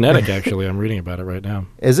 It's genetic, actually. I'm reading about it right now.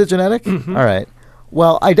 Is it genetic? Mm-hmm. All right.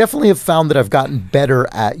 Well, I definitely have found that I've gotten better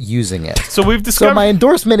at using it. So we've discovered. So my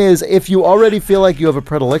endorsement is: if you already feel like you have a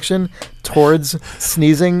predilection towards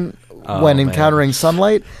sneezing when encountering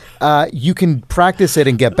sunlight, you can practice it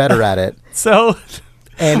and get better at it. So.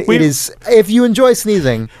 And it is, if you enjoy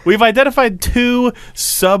sneezing. We've identified 2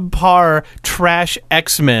 subpar trash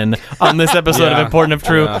X-Men on this episode of Important If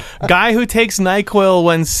True. Guy who takes NyQuil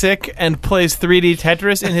when sick and plays 3D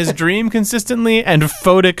Tetris in his dream consistently, and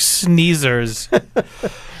photic sneezers.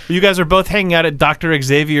 You guys are both hanging out at Dr.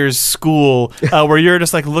 Xavier's school where you're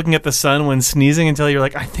just like looking at the sun when sneezing until you're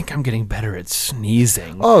like, I think I'm getting better at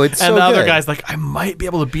sneezing. Oh, it's and so the other good. guy's like, I might be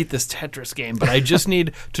able to beat this Tetris game, but I just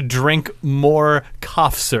need to drink more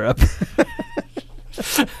cough syrup.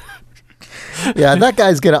 Yeah, that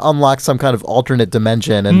guy's going to unlock some kind of alternate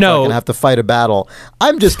dimension and fucking have to fight a battle.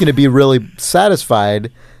 I'm just going to be really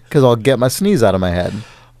satisfied because I'll get my sneeze out of my head.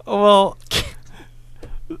 Well...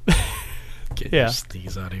 Get Yeah. your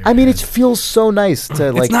sneeze out of here. I mean, it feels so nice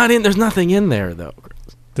to like. it's not in. There's nothing in there though.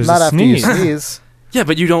 There's not a after sneeze. you sneeze. Yeah,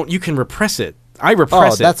 but you don't. You can repress it. I Oh,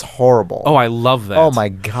 repress it. that's horrible. Oh, I love that. Oh my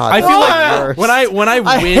god. I feel that's like the worst. when I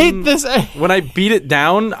I win, hate this. when I beat it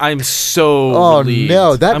down, I'm so Oh relieved.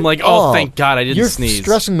 no, that I'm like, oh, thank God I didn't you're sneeze.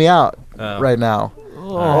 stressing me out right now.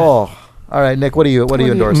 Oh. All right, Nick. What are you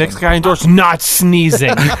endorsing? Next guy endorsed not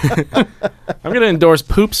sneezing. I'm gonna endorse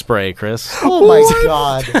poop spray, Chris. Oh my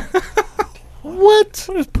god. What?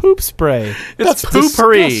 What is poop spray? It's That's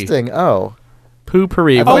poopery. disgusting. Oh.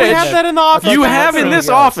 Poopery. Oh, we which have that in the office. you Okay, have that's in this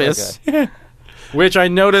something else. office, which I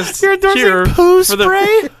noticed You're endorsing here poo for the-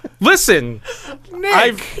 spray? Listen,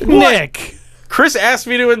 Nick. Chris asked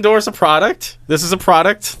me to endorse a product. This is a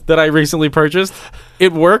product that I recently purchased.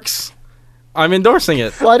 It works. I'm endorsing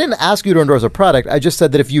it. Well, I didn't ask you to endorse a product. I just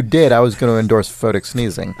said that if you did, I was going to endorse photic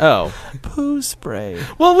sneezing. Oh. Poo spray.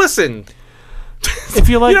 Well, listen. If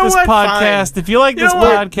you like You know this what? podcast, Fine. if you like You this know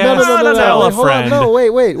what? podcast, tell a Wait, hold on. friend. No,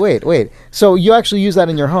 wait. So you actually use that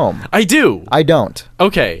in your home? I do. I don't.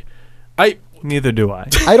 Okay. Neither do I.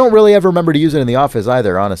 I don't really ever remember to use it in the office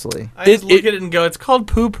either, honestly. I just look it- at it and go, it's called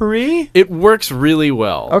poopery? It works really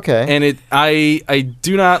well. Okay. And I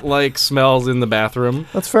do not like smells in the bathroom.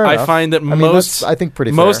 That's fair I enough. find that I mean, most that's, I think,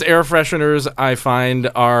 pretty most fair. air fresheners I find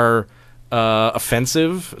are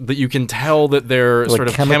offensive, that you can tell that they're Like sort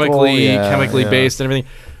of chemical, chemically yeah. based and everything.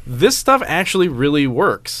 This stuff actually really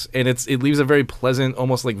works, and it leaves a very pleasant,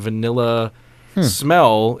 almost like vanilla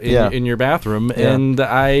smell in your bathroom, Yeah. and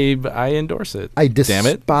I endorse it. I Damn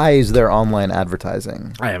it. despise their online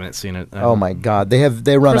advertising. I haven't seen it. Oh my god, they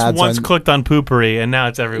run Chris ads once on. clicked on poopery, and now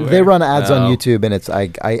it's everywhere. They run ads on Oh. YouTube, and it's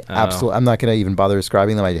I absolutely. I'm not going to even bother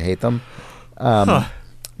describing them. I hate them. But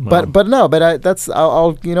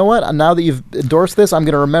I'll you know what? Now that you've endorsed this, I'm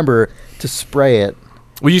going to remember to spray it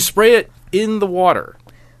Well, you spray it in the water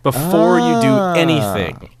before you do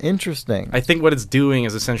anything. Interesting. I think what it's doing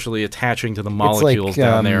is essentially attaching to the It's molecules like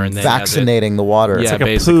down there and then has it- vaccinating the water. Yeah. It's like a poo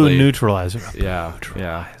basically. neutralizer.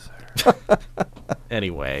 Yeah.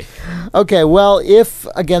 Anyway, Okay, well, if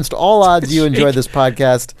against all odds you enjoyed this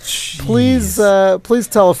podcast, please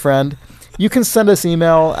tell a friend. You can send us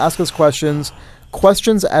email, ask us questions.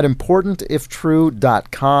 questions at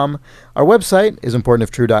importantiftrue.com. Our website is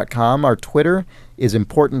importantiftrue.com. Our Twitter is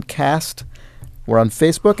importantcast. We're on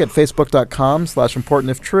Facebook at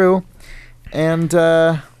facebook.com/importantiftrue. And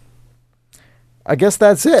I guess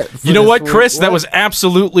that's it. You know what, Chris? That was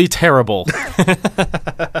absolutely terrible.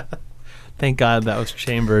 Thank God that was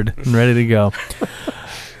chambered and ready to go.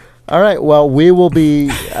 All right. Well, we will be.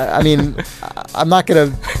 I mean, I'm not gonna.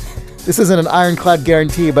 This isn't an ironclad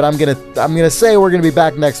guarantee, but I'm gonna say we're gonna be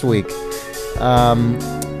back next week.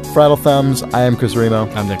 Bridle Thumbs. I am Chris Remo.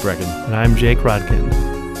 I'm Nick Reckon. And I'm Jake Rodkin.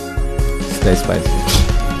 Stay spicy.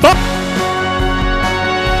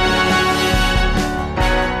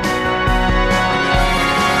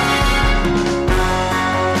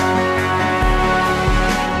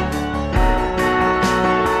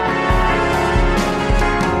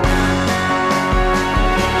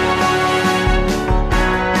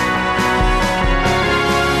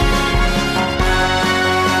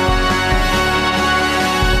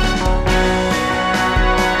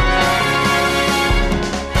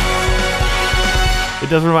 It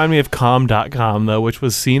does remind me of com.com, though, which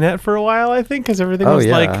was CNET for a while, I think, because everything was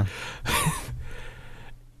like,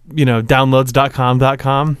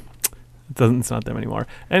 downloads.com.com. It's not them anymore.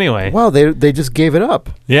 Anyway. Wow, they just gave it up.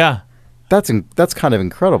 Yeah. That's kind of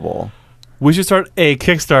incredible. We should start a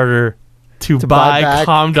Kickstarter to buy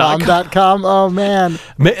com.com. Oh, man.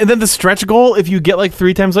 And then the stretch goal, if you get like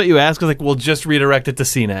 3 times what you ask, is like, we'll just redirect it to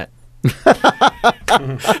CNET.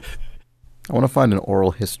 I want to find an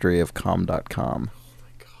oral history of com.com.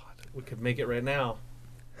 We could make it right now.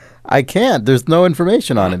 I can't. There's no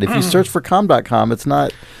information on it. If you search for com.com, there's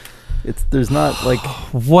not like...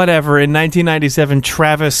 Whatever. In 1997,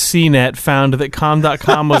 Travis CNET found that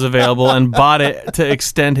com.com was available and bought it to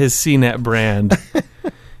extend his CNET brand.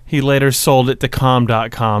 He later sold it to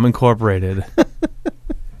com.com Incorporated.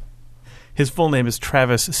 His full name is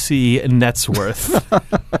Travis C. Netsworth.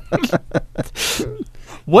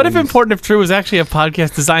 What if Important If True was actually a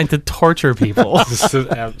podcast designed to torture people? This is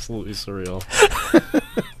absolutely surreal.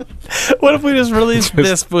 What if we just released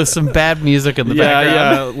this with some bad music in the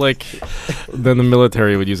background? Yeah, like then the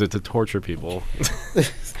military would use it to torture people.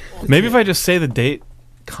 Maybe if I just say the date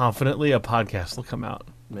confidently, a podcast will come out.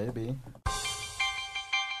 Maybe.